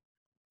 I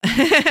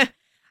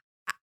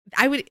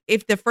would,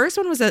 if the first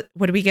one was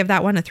what do we give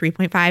that one? A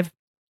 3.5? I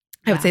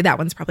would say that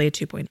one's probably a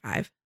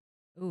 2.5.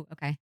 Ooh,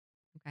 okay.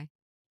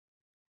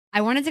 I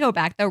wanted to go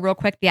back though real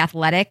quick. The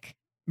Athletic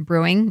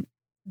Brewing,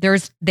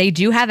 they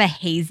do have a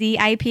hazy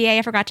IPA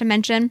I forgot to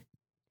mention.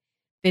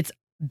 It's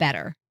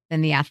better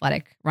than the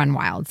Athletic Run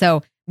Wild.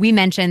 So we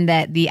mentioned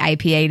that the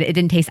IPA, it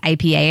didn't taste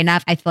IPA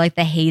enough. I feel like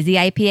the hazy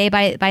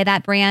IPA by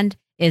that brand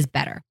is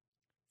better.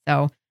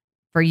 So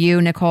for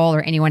you, Nicole,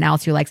 or anyone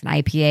else who likes an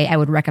IPA, I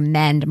would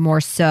recommend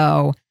more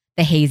so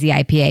the hazy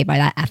IPA by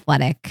that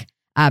Athletic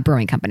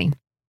Brewing Company.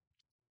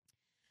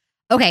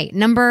 Okay,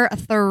 number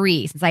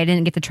 3. Since I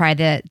didn't get to try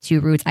the Two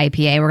Roots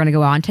IPA, we're going to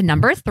go on to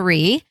number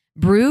 3,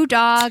 Brew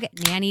Dog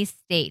Nanny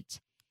State.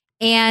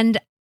 And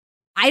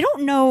I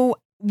don't know,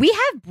 we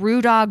have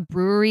Brew Dog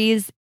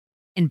breweries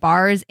and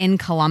bars in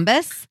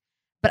Columbus,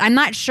 but I'm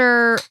not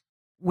sure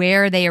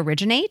where they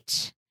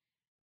originate.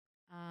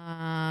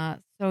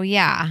 So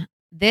yeah,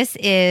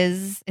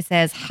 it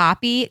says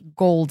Hoppy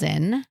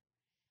Golden,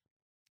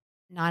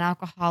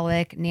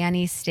 non-alcoholic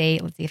Nanny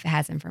State. Let's see if it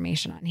has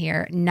information on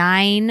here.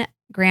 9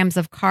 grams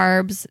of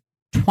carbs,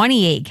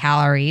 28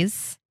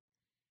 calories.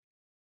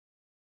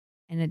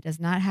 And it does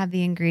not have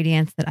the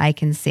ingredients that I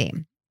can see.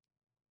 Let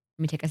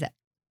me take a sip.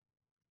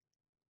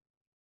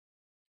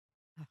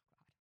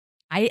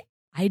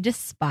 I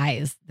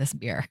despise this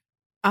beer.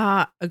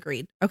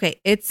 Agreed. Okay,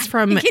 it's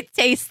from. It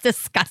tastes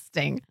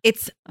disgusting.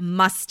 It's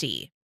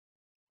musty.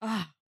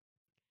 Do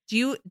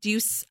you?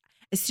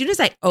 As soon as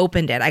I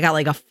opened it, I got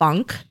like a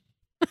funk.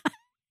 Do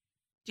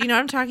you know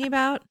what I'm talking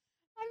about?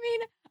 I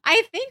mean,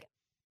 I think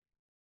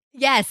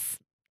yes.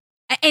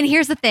 And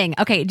here's the thing.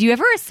 Okay, do you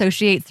ever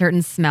associate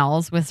certain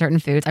smells with certain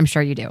foods? I'm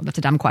sure you do. That's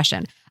a dumb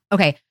question.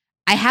 Okay,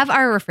 I have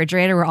our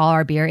refrigerator where all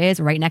our beer is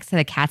right next to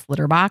the cat's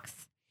litter box.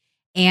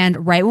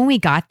 And right when we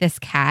got this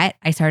cat,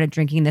 I started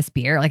drinking this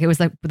beer. Like it was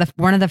like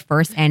one of the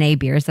first NA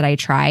beers that I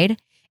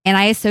tried. And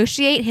I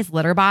associate his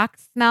litter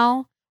box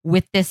smell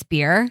with this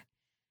beer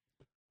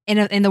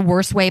in the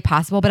worst way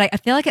possible. But I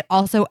feel like it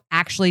also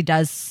actually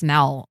does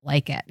smell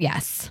like it.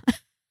 Yes.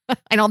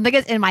 I don't think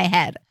it's in my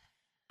head.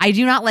 I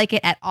do not like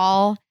it at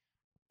all.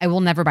 I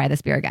will never buy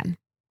this beer again.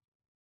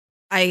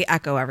 I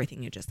echo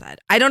everything you just said.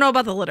 I don't know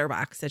about the litter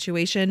box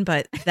situation,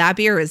 but that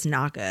beer is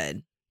not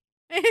good.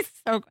 It's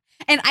so good.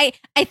 And I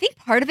think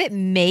part of it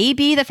may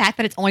be the fact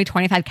that it's only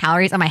 25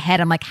 calories. On my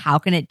head, I'm like, how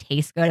can it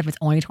taste good if it's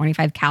only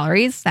 25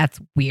 calories? That's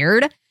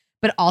weird.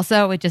 But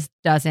also, it just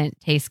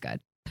doesn't taste good.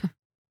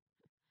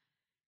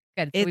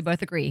 Good. So we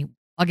both agree.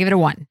 I'll give it a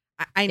 1.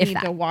 I need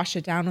to wash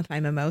it down with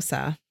my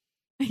mimosa.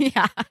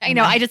 Yeah, I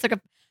know. I just took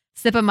a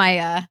sip of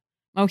my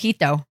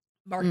mojito.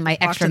 Mark my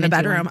extra in the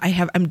bedroom.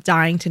 I'm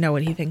dying to know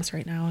what he thinks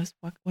right now. Is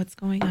what's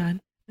going on?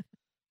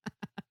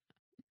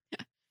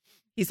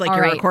 He's like,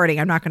 you're recording.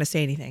 I'm not going to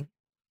say anything.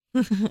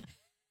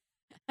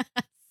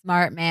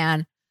 Smart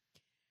man.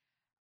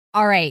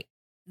 All right.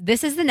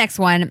 This is the next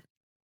one.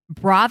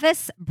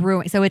 Bravus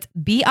Brewing. So it's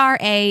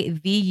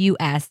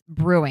BRAVUS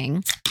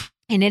Brewing.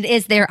 And it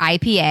is their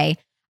IPA.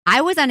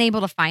 I was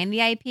unable to find the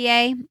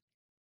IPA.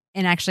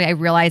 And actually, I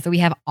realized that we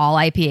have all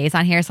IPAs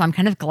on here. So I'm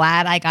kind of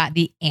glad I got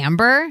the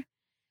amber.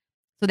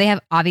 So they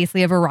have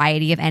obviously a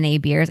variety of NA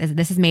beers.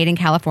 This is made in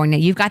California.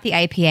 You've got the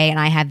IPA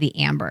and I have the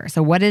amber.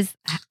 So what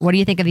do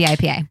you think of the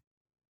IPA?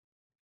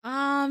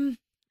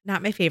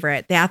 Not my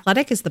favorite. The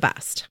Athletic is the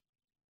best.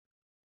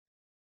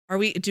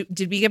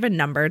 Did we give a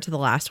number to the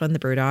last one, the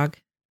Brewdog?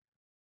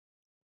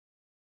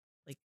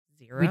 Like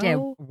 0? We did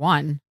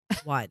 1.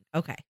 1.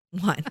 Okay.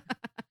 1.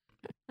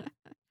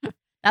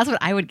 That's what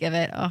I would give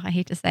it. Oh, I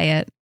hate to say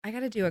it. I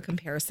got to do a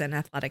comparison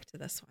athletic to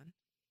this one.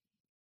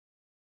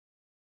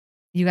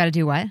 You got to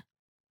do what?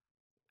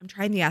 I'm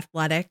trying the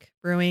athletic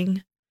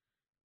brewing.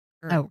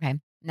 Oh, okay.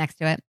 Next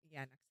to it.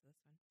 Yeah, next to this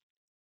one.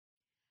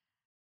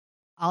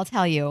 I'll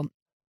tell you,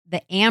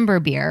 the amber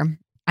beer.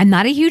 I'm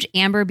not a huge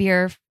amber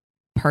beer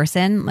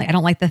person. Like, I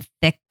don't like the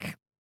thick,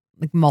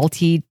 like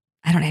malty.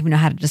 I don't even know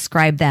how to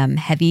describe them.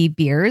 Heavy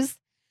beers.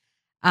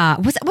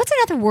 What's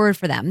another word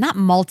for them? Not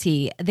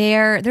malty.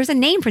 There's a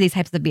name for these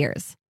types of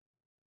beers.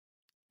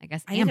 I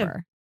guess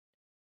amber.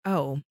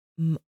 Malty.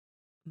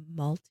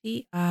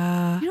 You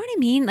know what I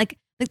mean? Like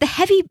the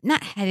heavy,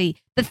 not heavy,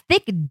 the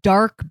thick,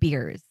 dark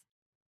beers.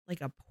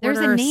 Like a porter, There's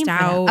a name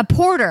stout. for that. A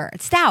porter,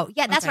 stout.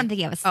 Yeah, that's Okay. what I'm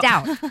thinking of. A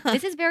stout. Oh.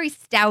 This is very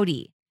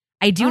stouty.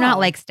 I do not Oh.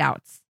 like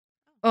stouts.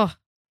 Oh,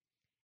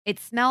 it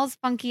smells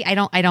funky. I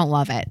don't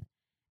love it.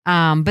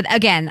 But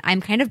again,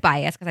 I'm kind of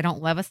biased because I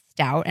don't love a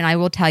stout. And I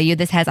will tell you,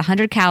 this has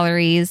 100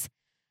 calories,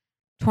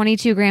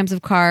 22 grams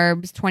of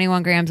carbs,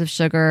 21 grams of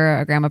sugar,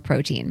 a gram of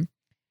protein.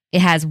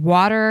 It has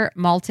water,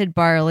 malted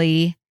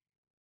barley,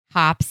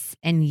 hops,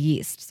 and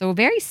yeast. So a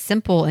very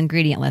simple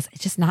ingredient list.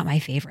 It's just not my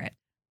favorite.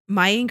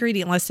 My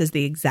ingredient list is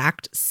the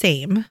exact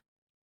same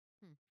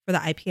for the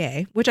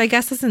IPA, which I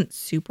guess isn't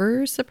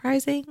super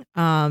surprising.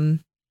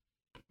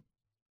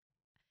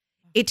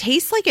 It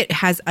tastes like it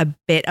has a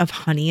bit of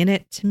honey in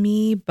it to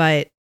me,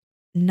 but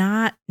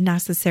not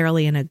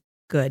necessarily in a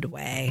good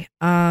way.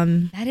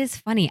 That is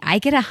funny. I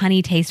get a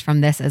honey taste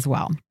from this as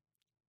well.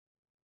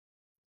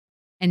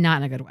 And not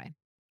in a good way.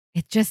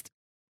 It just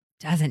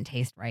doesn't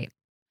taste right.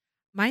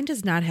 Mine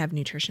does not have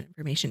nutrition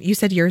information. You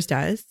said yours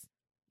does?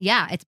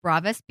 Yeah, it's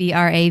Bravus,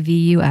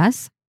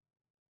 Bravus.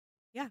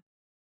 Yeah.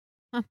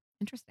 Huh,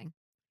 interesting.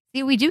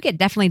 See, we do get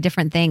definitely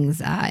different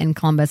things in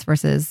Columbus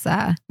versus,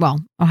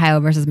 Ohio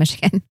versus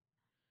Michigan.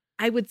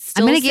 I would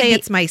still gonna give say the-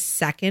 it's my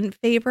second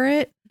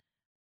favorite,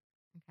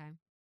 Okay.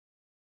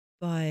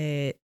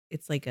 but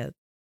it's like a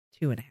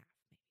 2.5.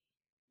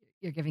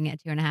 You're giving it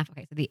 2.5.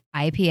 Okay, so the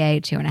IPA,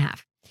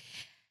 2.5. What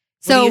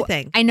So do you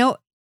think? I know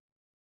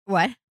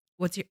what?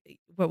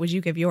 What would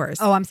you give yours?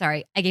 Oh, I'm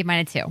sorry. I gave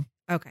mine a 2.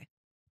 Okay.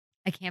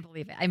 I can't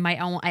believe it.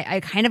 I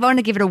kind of want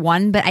to give it a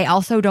 1, but I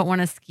also don't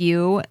want to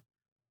skew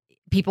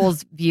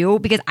people's view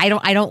because I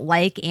don't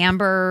like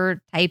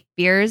amber type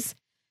beers.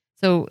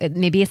 So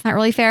maybe it's not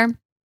really fair.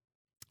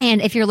 And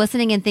if you're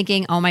listening and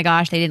thinking, oh my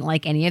gosh, they didn't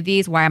like any of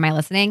these, why am I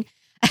listening?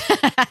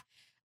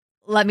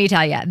 Let me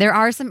tell you, there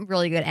are some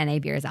really good NA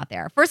beers out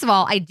there. First of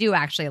all, I do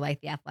actually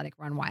like the Athletic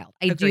Run Wild.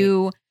 I Agreed.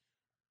 do,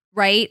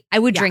 right? I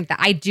would Yeah. drink that.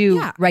 I do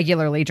Yeah.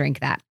 regularly drink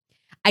that.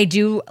 I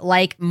do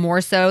like more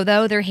so,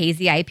 though, their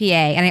hazy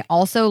IPA. And I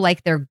also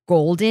like their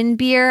golden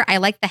beer. I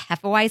like the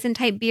Hefeweizen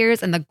type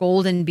beers, and the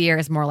golden beer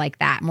is more like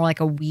that, more like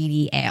a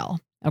weedy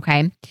ale.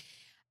 Okay.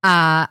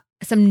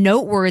 Some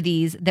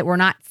noteworthies that we're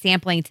not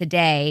sampling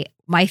today.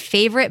 My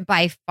favorite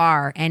by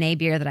far NA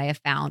beer that I have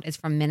found is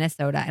from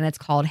Minnesota, and it's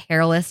called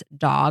Hairless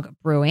Dog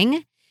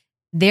Brewing.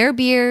 Their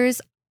beers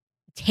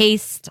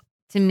taste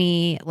to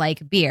me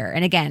like beer.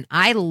 And again,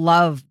 I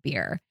love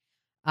beer.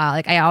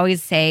 Like I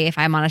always say, if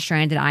I'm on a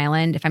stranded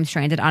island, if I'm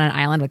stranded on an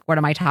island, like what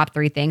are my top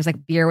 3 things?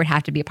 Like beer would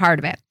have to be a part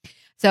of it.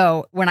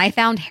 So when I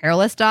found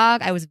Hairless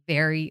Dog, I was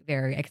very,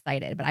 very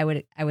excited. But I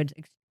would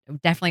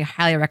definitely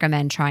highly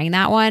recommend trying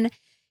that one.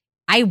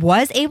 I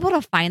was able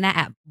to find that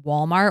at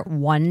Walmart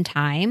one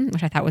time,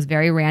 which I thought was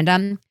very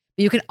random.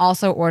 But you can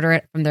also order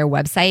it from their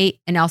website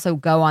and also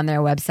go on their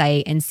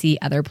website and see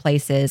other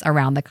places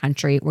around the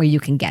country where you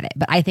can get it.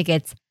 But I think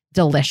it's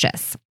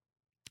delicious.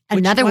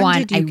 Another Which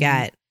one did you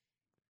get?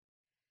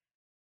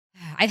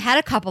 I've had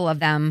a couple of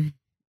them.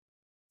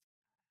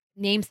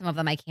 Name some of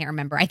them. I can't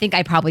remember. I think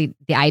the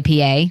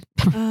IPA.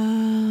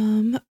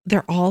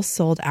 They're all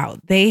sold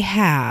out. They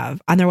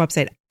have on their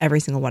website, every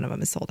single one of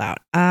them is sold out.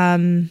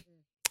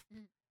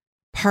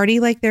 Party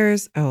Like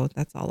There's,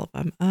 that's all of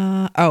them.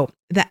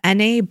 The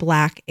NA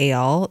Black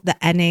Ale, the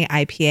NA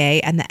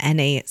IPA, and the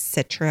NA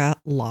Citra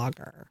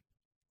Lager.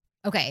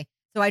 Okay.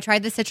 So I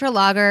tried the Citra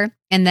Lager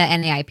and the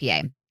NA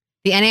IPA.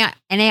 The NA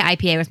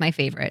IPA was my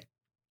favorite.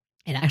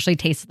 It actually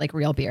tasted like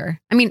real beer.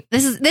 I mean,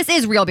 this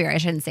is real beer. I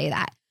shouldn't say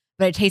that,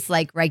 but it tastes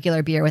like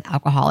regular beer with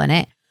alcohol in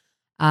it.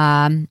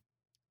 I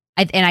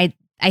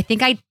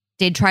think I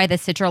did try the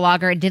Citra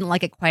Lager. I didn't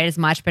like it quite as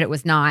much, but it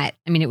was not.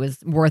 I mean, it was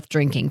worth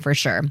drinking for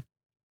sure.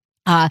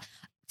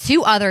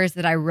 2 others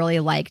that I really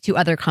like. 2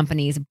 other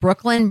companies: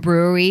 Brooklyn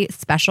Brewery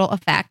Special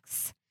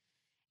Effects,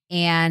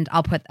 and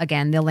I'll put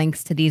again the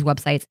links to these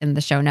websites in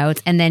the show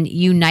notes. And then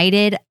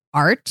United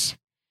Art.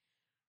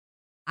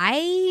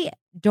 I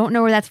don't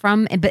know where that's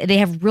from, but they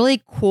have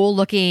really cool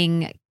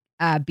looking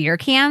beer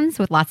cans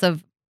with lots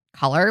of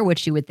color,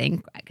 which you would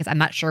think, because I'm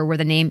not sure where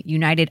the name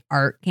United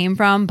Art came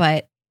from,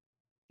 but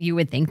you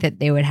would think that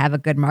they would have a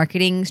good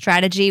marketing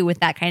strategy with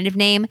that kind of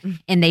name.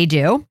 And they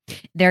do.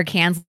 Their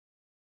cans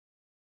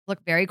look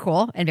very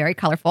cool and very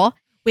colorful.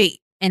 Wait,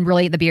 And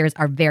really the beers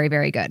are very,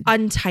 very good.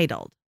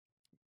 Untitled.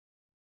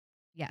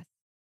 Yes.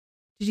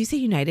 Did you say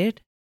United?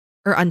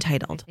 or Did I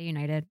Untitled? say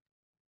United?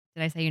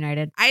 Did I say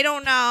United? I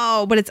don't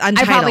know, but it's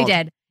Untitled. I probably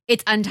did.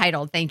 It's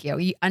Untitled. Thank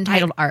you.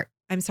 Untitled Art.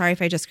 I'm sorry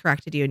if I just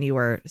corrected you and you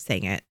were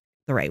saying it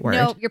the right word.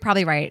 No, you're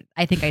probably right.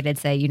 I think I did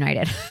say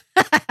United.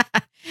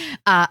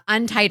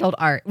 Untitled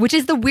Art, which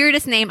is the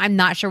weirdest name. I'm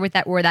not sure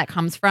where that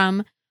comes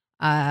from,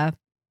 where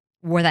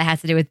that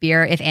has to do with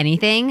beer, if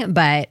anything,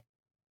 but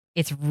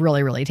it's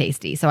really, really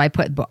tasty. So I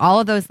put all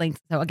of those links.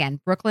 So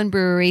again, Brooklyn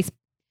Brewery.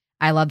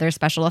 I love their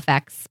special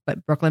effects,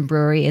 but Brooklyn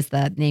Brewery is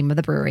the name of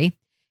the brewery.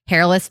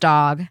 Hairless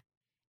Dog,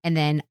 and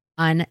then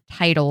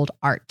Untitled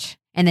Art.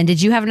 And then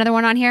did you have another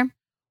one on here?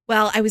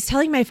 Well, I was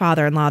telling my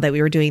father-in-law that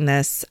we were doing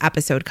this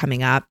episode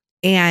coming up,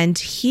 and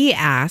he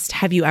asked,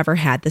 have you ever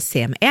had the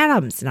Sam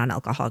Adams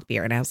non-alcoholic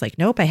beer? And I was like,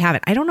 nope, I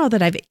haven't. I don't know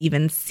that I've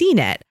even seen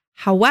it.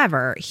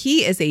 However,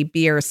 he is a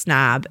beer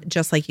snob,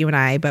 just like you and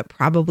I, but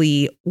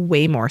probably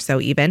way more so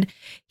even.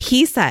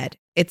 He said,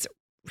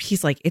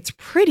 he's like, it's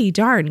pretty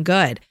darn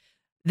good.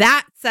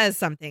 That says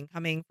something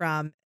coming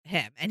from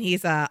him. And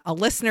he's a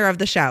listener of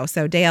the show.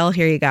 So Dale,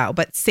 here you go.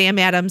 But Sam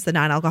Adams, the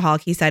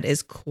non-alcoholic, he said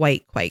is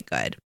quite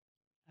good.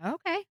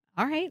 Okay.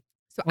 All right.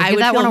 So We'll I give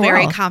would that one feel a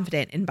very whirl.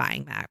 confident in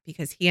buying that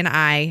because he and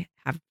I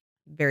have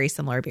very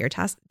similar beer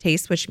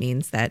taste, which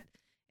means that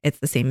it's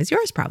the same as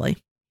yours probably.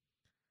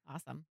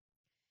 Awesome.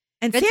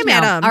 And Good to Sam know.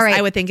 Adams, All right.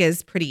 I would think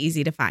is pretty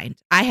easy to find.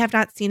 I have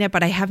not seen it,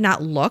 but I have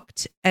not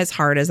looked as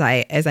hard as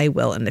I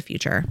will in the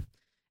future.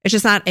 It's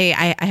just not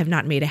I have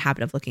not made a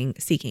habit of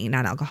seeking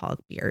non-alcoholic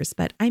beers,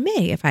 but I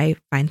may if I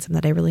find some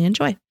that I really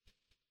enjoy.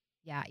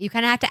 Yeah, you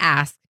kind of have to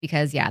ask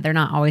because, they're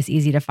not always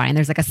easy to find.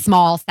 There's like a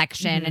small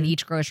section in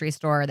each grocery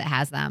store that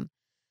has them.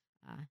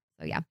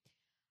 So, yeah.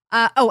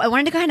 I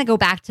wanted to kind of go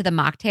back to the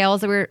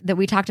mocktails that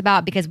we talked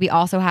about because we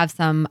also have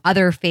some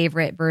other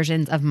favorite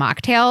versions of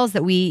mocktails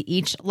that we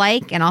each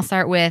like. And I'll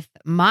start with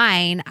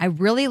mine. I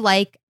really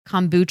like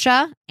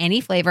kombucha,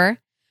 any flavor,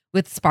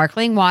 with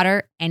sparkling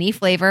water, any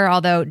flavor.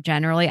 Although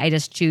generally I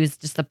just choose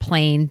just the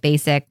plain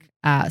basic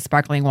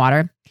sparkling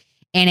water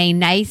in a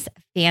nice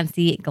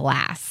fancy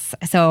glass.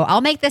 So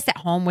I'll make this at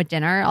home with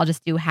dinner. I'll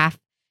just do half,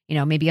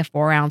 maybe a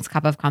 4-ounce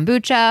cup of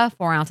kombucha,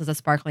 4 ounces of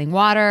sparkling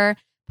water,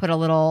 put a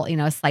little,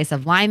 slice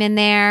of lime in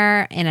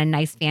there in a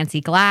nice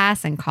fancy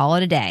glass and call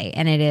it a day.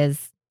 And it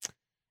is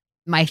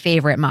my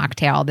favorite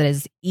mocktail that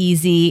is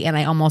easy. And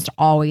I almost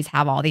always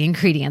have all the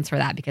ingredients for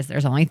that because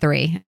there's only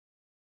 3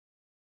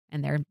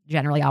 and they're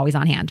generally always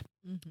on hand.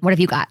 What have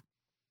you got?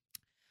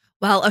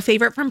 Well, a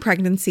favorite from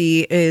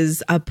pregnancy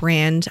is a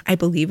brand, I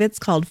believe it's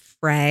called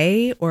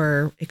Frey,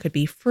 or it could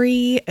be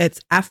Free. It's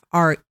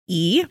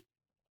FRE,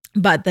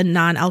 but the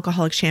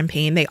non-alcoholic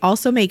champagne. They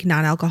also make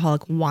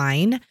non-alcoholic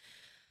wine.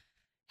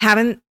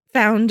 Haven't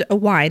found a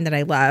wine that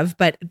I love,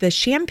 but the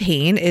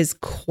champagne is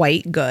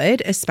quite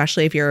good,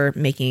 especially if you're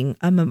making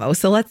a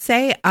mimosa, let's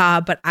say.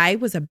 But I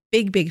was a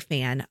big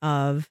fan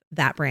of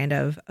that brand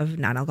of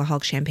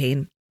non-alcoholic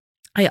champagne.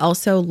 I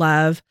also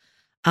love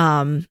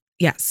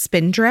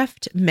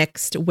Spindrift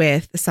mixed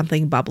with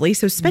something bubbly.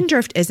 So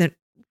Spindrift isn't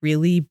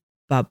really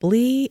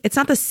bubbly. It's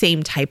not the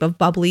same type of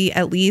bubbly,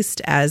 at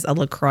least, as a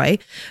LaCroix.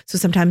 So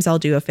sometimes I'll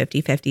do a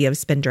 50-50 of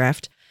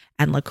Spindrift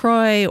and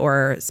LaCroix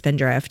or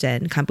Spindrift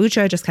and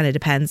kombucha, just kind of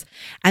depends.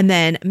 And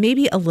then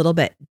maybe a little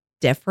bit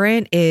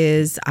different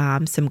is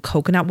some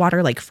coconut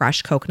water, like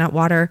fresh coconut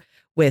water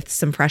with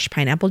some fresh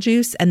pineapple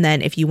juice. And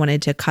then if you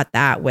wanted to cut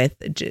that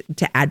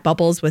to add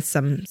bubbles with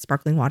some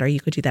sparkling water,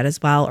 you could do that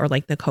as well. Or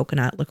like the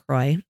coconut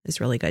LaCroix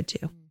is really good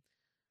too.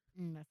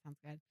 That sounds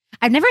good.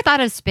 I've never thought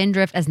of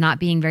Spindrift as not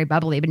being very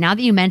bubbly, but now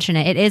that you mention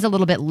it, it is a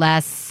little bit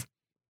less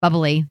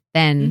bubbly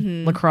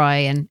than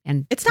LaCroix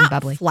and it's not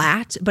bubbly.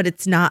 flat, but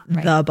it's not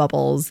Right. the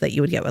bubbles that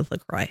you would get with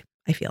LaCroix,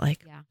 I feel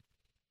like. Yeah.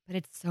 But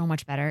it's so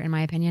much better in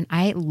my opinion.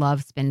 I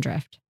love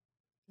Spindrift.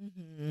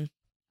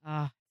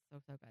 Oh,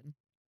 so good.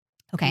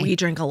 Okay. We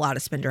drink a lot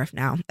of Spindrift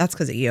now. That's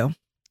because of you.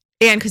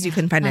 And because you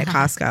couldn't find it at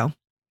Costco.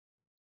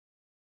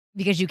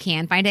 Because you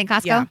can find it in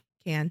Costco? Yeah,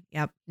 can.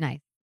 Yep.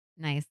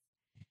 Nice.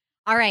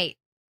 All right.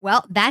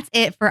 Well, that's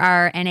it for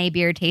our NA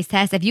beer taste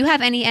test. If you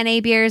have any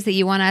NA beers that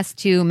you want us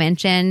to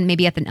mention,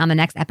 maybe on the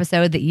next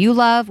episode that you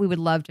love, we would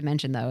love to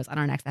mention those on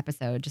our next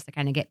episode just to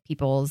kind of get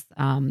people's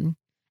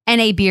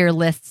NA beer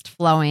list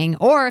flowing.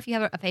 Or if you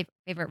have a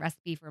favorite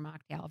recipe for a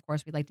mocktail, of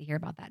course, we'd like to hear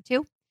about that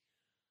too.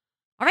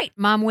 All right.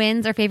 Mom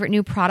wins our favorite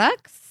new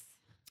products.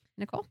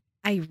 Nicole?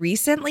 I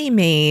recently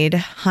made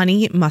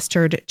honey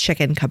mustard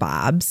chicken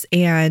kebabs,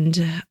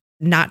 and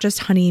not just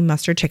honey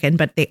mustard chicken,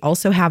 but they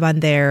also have on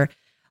there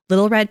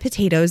little red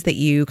potatoes that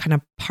you kind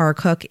of par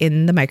cook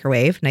in the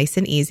microwave, nice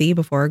and easy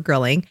before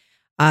grilling,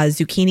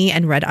 zucchini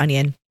and red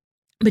onion.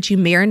 But you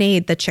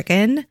marinate the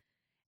chicken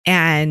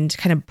and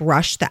kind of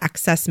brush the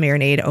excess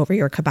marinade over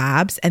your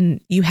kebabs.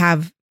 And you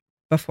have,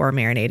 before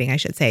marinating, I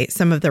should say,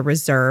 some of the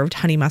reserved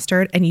honey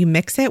mustard, and you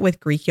mix it with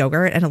Greek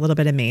yogurt and a little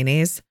bit of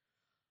mayonnaise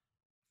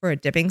for a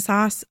dipping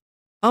sauce.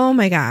 Oh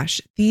my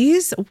gosh.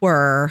 These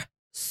were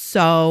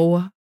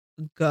so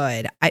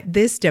good.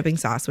 This dipping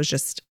sauce was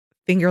just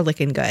finger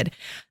licking good.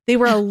 They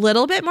were a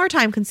little bit more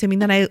time consuming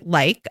than I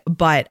like,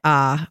 but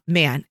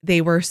man,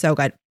 they were so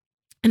good.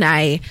 And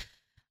I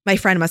my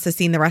friend must have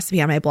seen the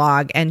recipe on my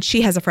blog, and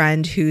she has a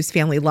friend whose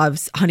family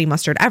loves honey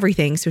mustard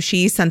everything. So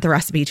she sent the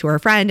recipe to her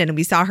friend, and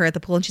we saw her at the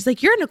pool, and she's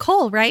like, "You're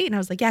Nicole, right?" And I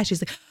was like, "Yeah."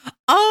 She's like,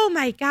 "Oh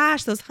my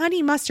gosh, those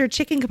honey mustard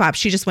chicken kebabs."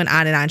 She just went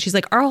on and on. She's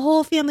like, "Our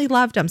whole family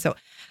loved them." So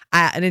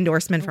an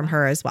endorsement from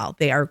her as well.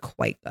 They are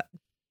quite good.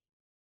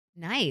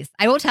 Nice.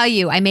 I will tell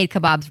you, I made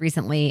kebabs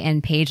recently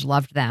and Paige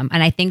loved them.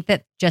 And I think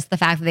that just the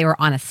fact that they were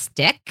on a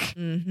stick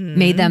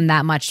made them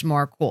that much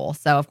more cool.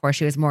 So of course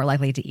she was more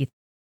likely to eat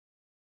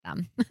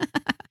them.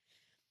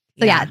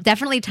 So yeah,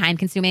 definitely time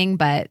consuming,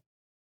 but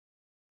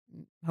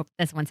hope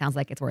this one sounds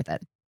like it's worth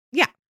it.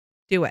 Yeah,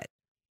 do it.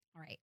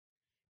 All right.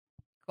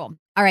 Cool.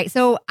 All right.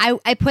 So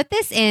I put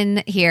this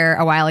in here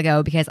a while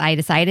ago because I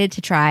decided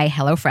to try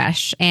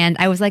HelloFresh. And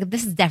I was like,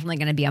 this is definitely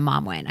going to be a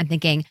mom win. I'm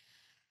thinking,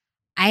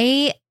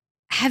 I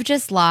have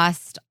just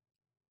lost.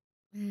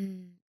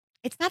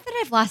 It's not that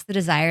I've lost the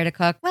desire to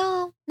cook.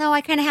 Well, no,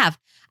 I kind of have.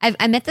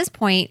 I'm at this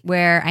point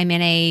where I'm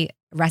in a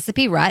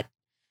recipe rut.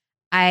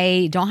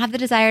 I don't have the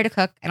desire to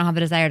cook. I don't have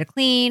the desire to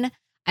clean.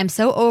 I'm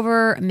so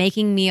over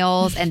making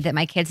meals and that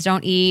my kids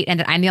don't eat and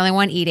that I'm the only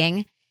one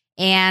eating.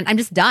 And I'm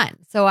just done.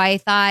 So I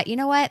thought, you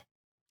know what?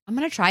 I'm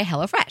going to try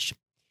HelloFresh. So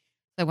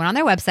I went on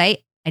their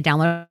website. I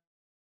downloaded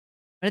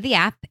the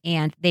app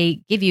and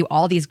they give you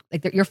all these,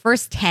 like your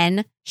first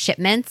 10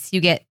 shipments,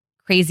 you get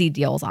crazy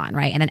deals on,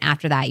 right? And then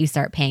after that, you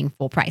start paying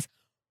full price.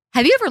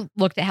 Have you ever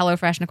looked at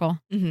HelloFresh, Nicole?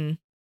 Mm-hmm. Have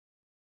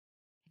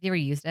you ever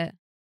used it?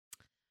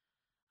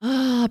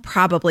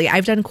 Probably.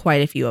 I've done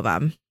quite a few of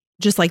them.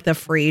 Just like the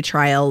free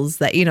trials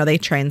that, they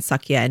try and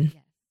suck you in.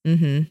 Yes.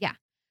 Mm-hmm. Yeah.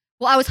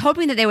 Well, I was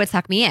hoping that they would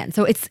suck me in.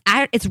 So it's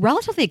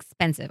relatively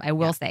expensive, I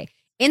will say.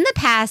 In the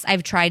past,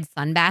 I've tried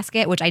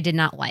Sunbasket, which I did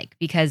not like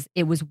because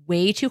it was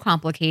way too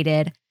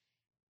complicated.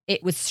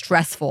 It was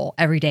stressful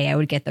every day I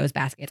would get those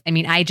baskets. I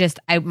mean,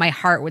 my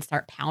heart would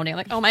start pounding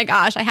like, oh my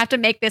gosh, I have to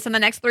make this in the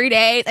next 3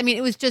 days. I mean,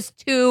 it was just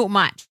too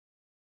much.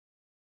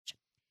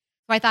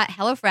 So I thought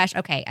HelloFresh,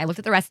 okay, I looked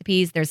at the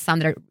recipes. There's some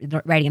that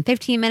are ready in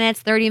 15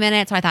 minutes, 30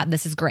 minutes. So I thought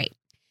this is great.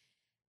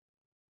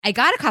 I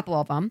got a couple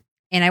of them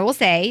and I will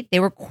say they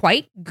were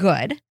quite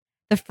good.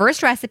 The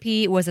first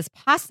recipe was this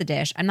pasta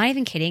dish. I'm not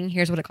even kidding.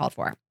 Here's what it called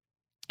for.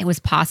 It was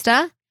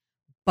pasta,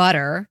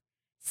 butter,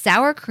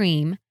 sour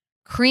cream,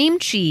 cream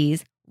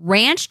cheese,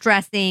 ranch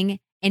dressing,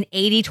 and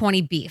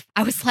 80-20 beef.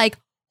 I was like,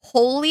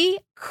 holy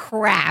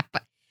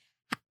crap.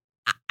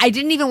 I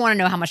didn't even want to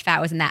know how much fat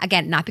was in that.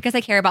 Again, not because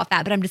I care about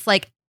fat, but I'm just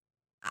like,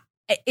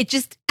 it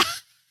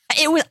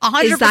was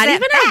 100% Is that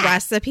even fat. a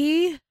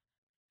recipe?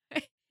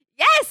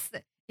 Yes.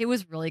 It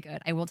was really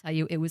good. I will tell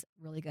you, it was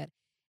really good.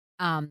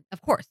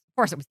 Of course,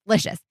 it was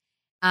delicious.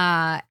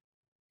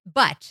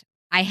 But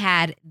I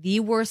had the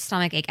worst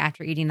stomach ache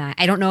after eating that.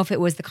 I don't know if it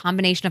was the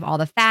combination of all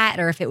the fat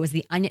or if it was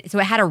the onion. So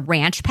it had a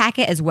ranch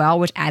packet as well,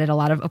 which added a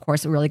lot of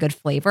course, a really good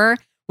flavor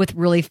with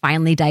really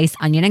finely diced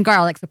onion and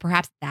garlic. So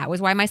perhaps that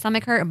was why my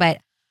stomach hurt. But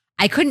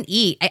I couldn't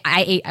eat.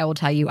 I will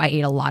tell you, I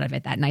ate a lot of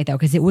it that night though,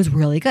 because it was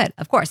really good,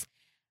 of course.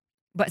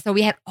 But so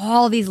we had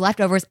all these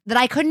leftovers that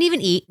I couldn't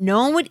even eat. No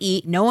one would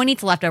eat. No one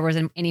eats leftovers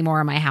anymore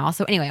in my house.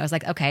 So anyway, I was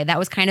like, okay, that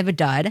was kind of a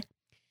dud.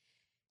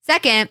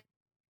 Second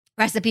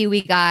recipe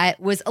we got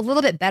was a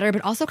little bit better,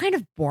 but also kind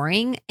of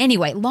boring.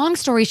 Anyway, long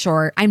story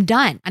short, I'm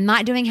done. I'm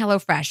not doing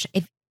HelloFresh.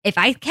 If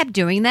I kept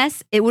doing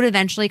this, it would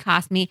eventually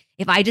cost me,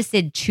 if I just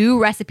did 2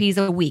 recipes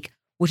a week,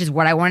 which is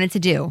what I wanted to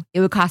do,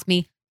 it would cost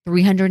me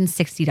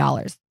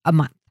 $360 a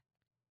month.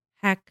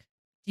 Heck.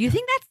 Do you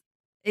think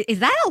is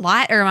that a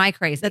lot or am I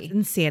crazy? That's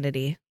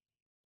insanity.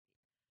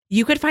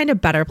 You could find a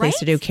better place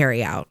to do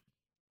carry out.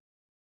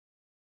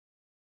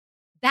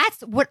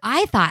 That's what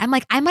I thought. I'm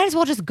like, I might as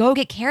well just go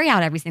get carry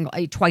out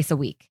twice a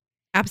week.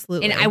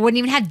 Absolutely. And I wouldn't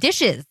even have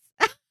dishes.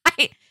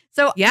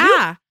 So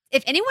yeah.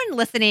 If anyone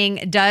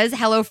listening does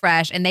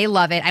HelloFresh and they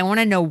love it, I want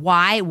to know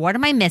why. What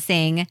am I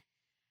missing?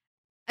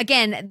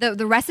 Again,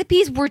 the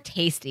recipes were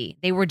tasty.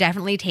 They were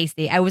definitely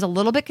tasty. I was a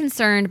little bit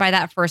concerned by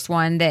that first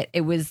one that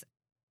it was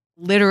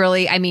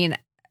literally,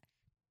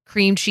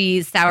 cream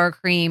cheese, sour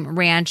cream,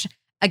 ranch.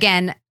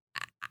 Again,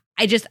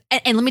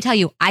 and let me tell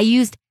you, I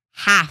used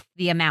half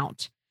the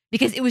amount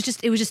because it was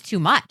just too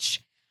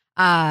much.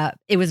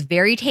 It was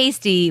very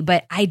tasty,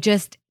 but I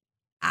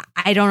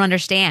don't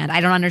understand.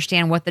 I don't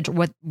understand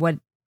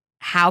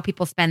how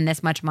people spend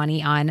this much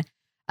money on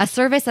a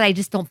service that I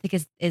just don't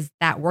think is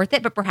that worth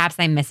it, but perhaps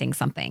I'm missing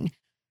something.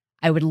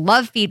 I would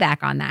love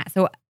feedback on that.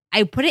 So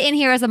I put it in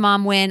here as a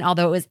mom win,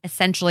 although it was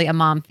essentially a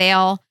mom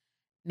fail.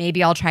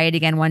 Maybe I'll try it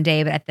again one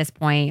day, but at this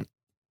point,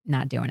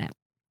 not doing it.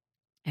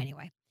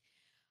 Anyway.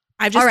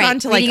 I've just gone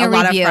to like a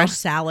lot of fresh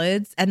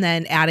salads and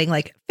then adding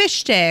like fish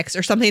sticks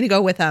or something to go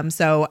with them.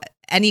 So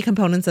any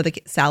components of the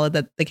salad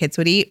that the kids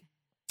would eat,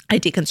 I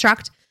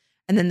deconstruct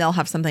and then they'll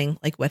have something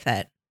like with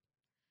it.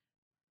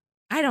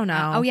 I don't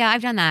know. Oh yeah,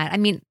 I've done that. I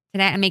mean,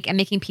 today I'm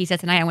making pizza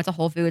tonight. I went to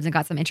Whole Foods and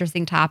got some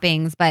interesting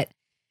toppings, but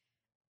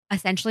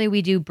essentially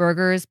we do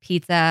burgers,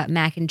 pizza,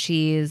 mac and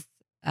cheese,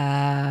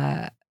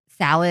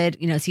 salad,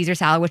 Caesar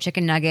salad with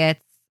chicken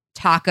nuggets,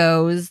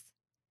 tacos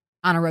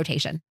on a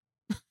rotation.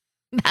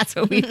 That's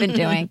what we've been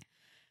doing.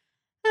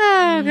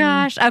 Oh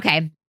gosh.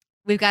 Okay.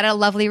 We've got a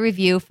lovely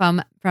review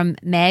from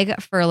Meg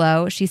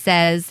Furlow. She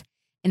says,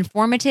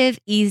 informative,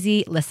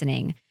 easy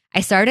listening.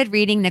 I started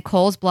reading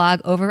Nicole's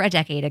blog over a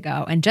decade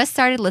ago and just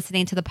started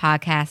listening to the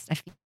podcast a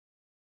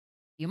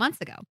few months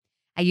ago.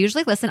 I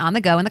usually listen on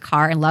the go in the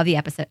car and love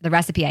the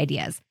recipe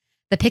ideas.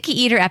 The Picky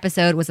Eater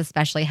episode was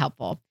especially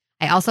helpful.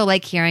 I also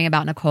like hearing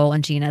about Nicole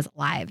and Gina's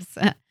lives.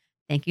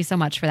 Thank you so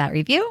much for that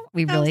review.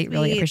 We really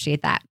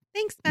appreciate that.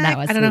 Thanks, Meg. That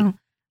was I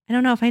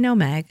don't know if I know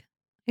Meg.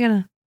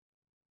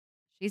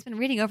 She's been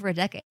reading over a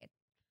decade.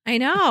 I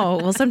know.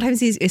 Well,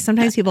 sometimes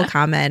people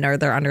comment or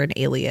they're under an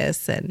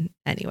alias, and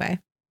anyway.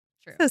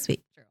 True. So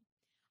sweet. True.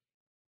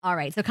 All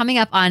right. So coming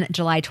up on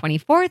July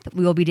 24th,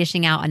 we will be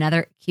dishing out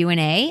another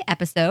Q&A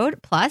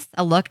episode, plus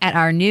a look at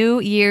our New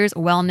Year's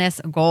wellness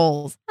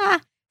goals,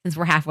 since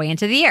we're halfway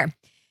into the year.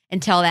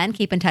 Until then,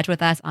 keep in touch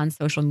with us on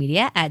social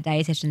media at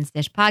Dietitian's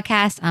Dish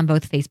Podcast on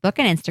both Facebook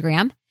and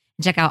Instagram.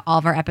 Check out all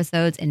of our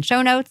episodes and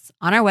show notes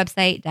on our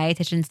website,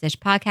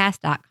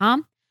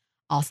 dietitiansdishpodcast.com.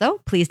 Also,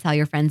 please tell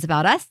your friends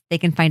about us. They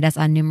can find us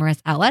on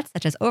numerous outlets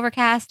such as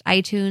Overcast,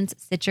 iTunes,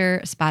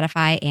 Stitcher,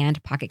 Spotify,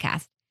 and Pocket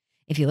Cast.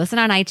 If you listen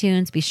on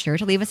iTunes, be sure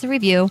to leave us a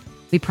review.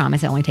 We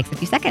promise it only takes a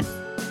few seconds.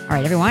 All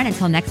right, everyone,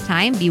 until next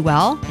time, be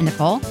well. And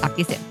Nicole, talk to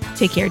you soon.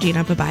 Take care,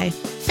 Gina. Bye-bye.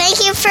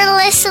 Thank you for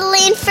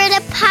listening for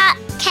the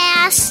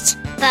podcast.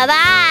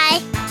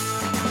 Bye-bye.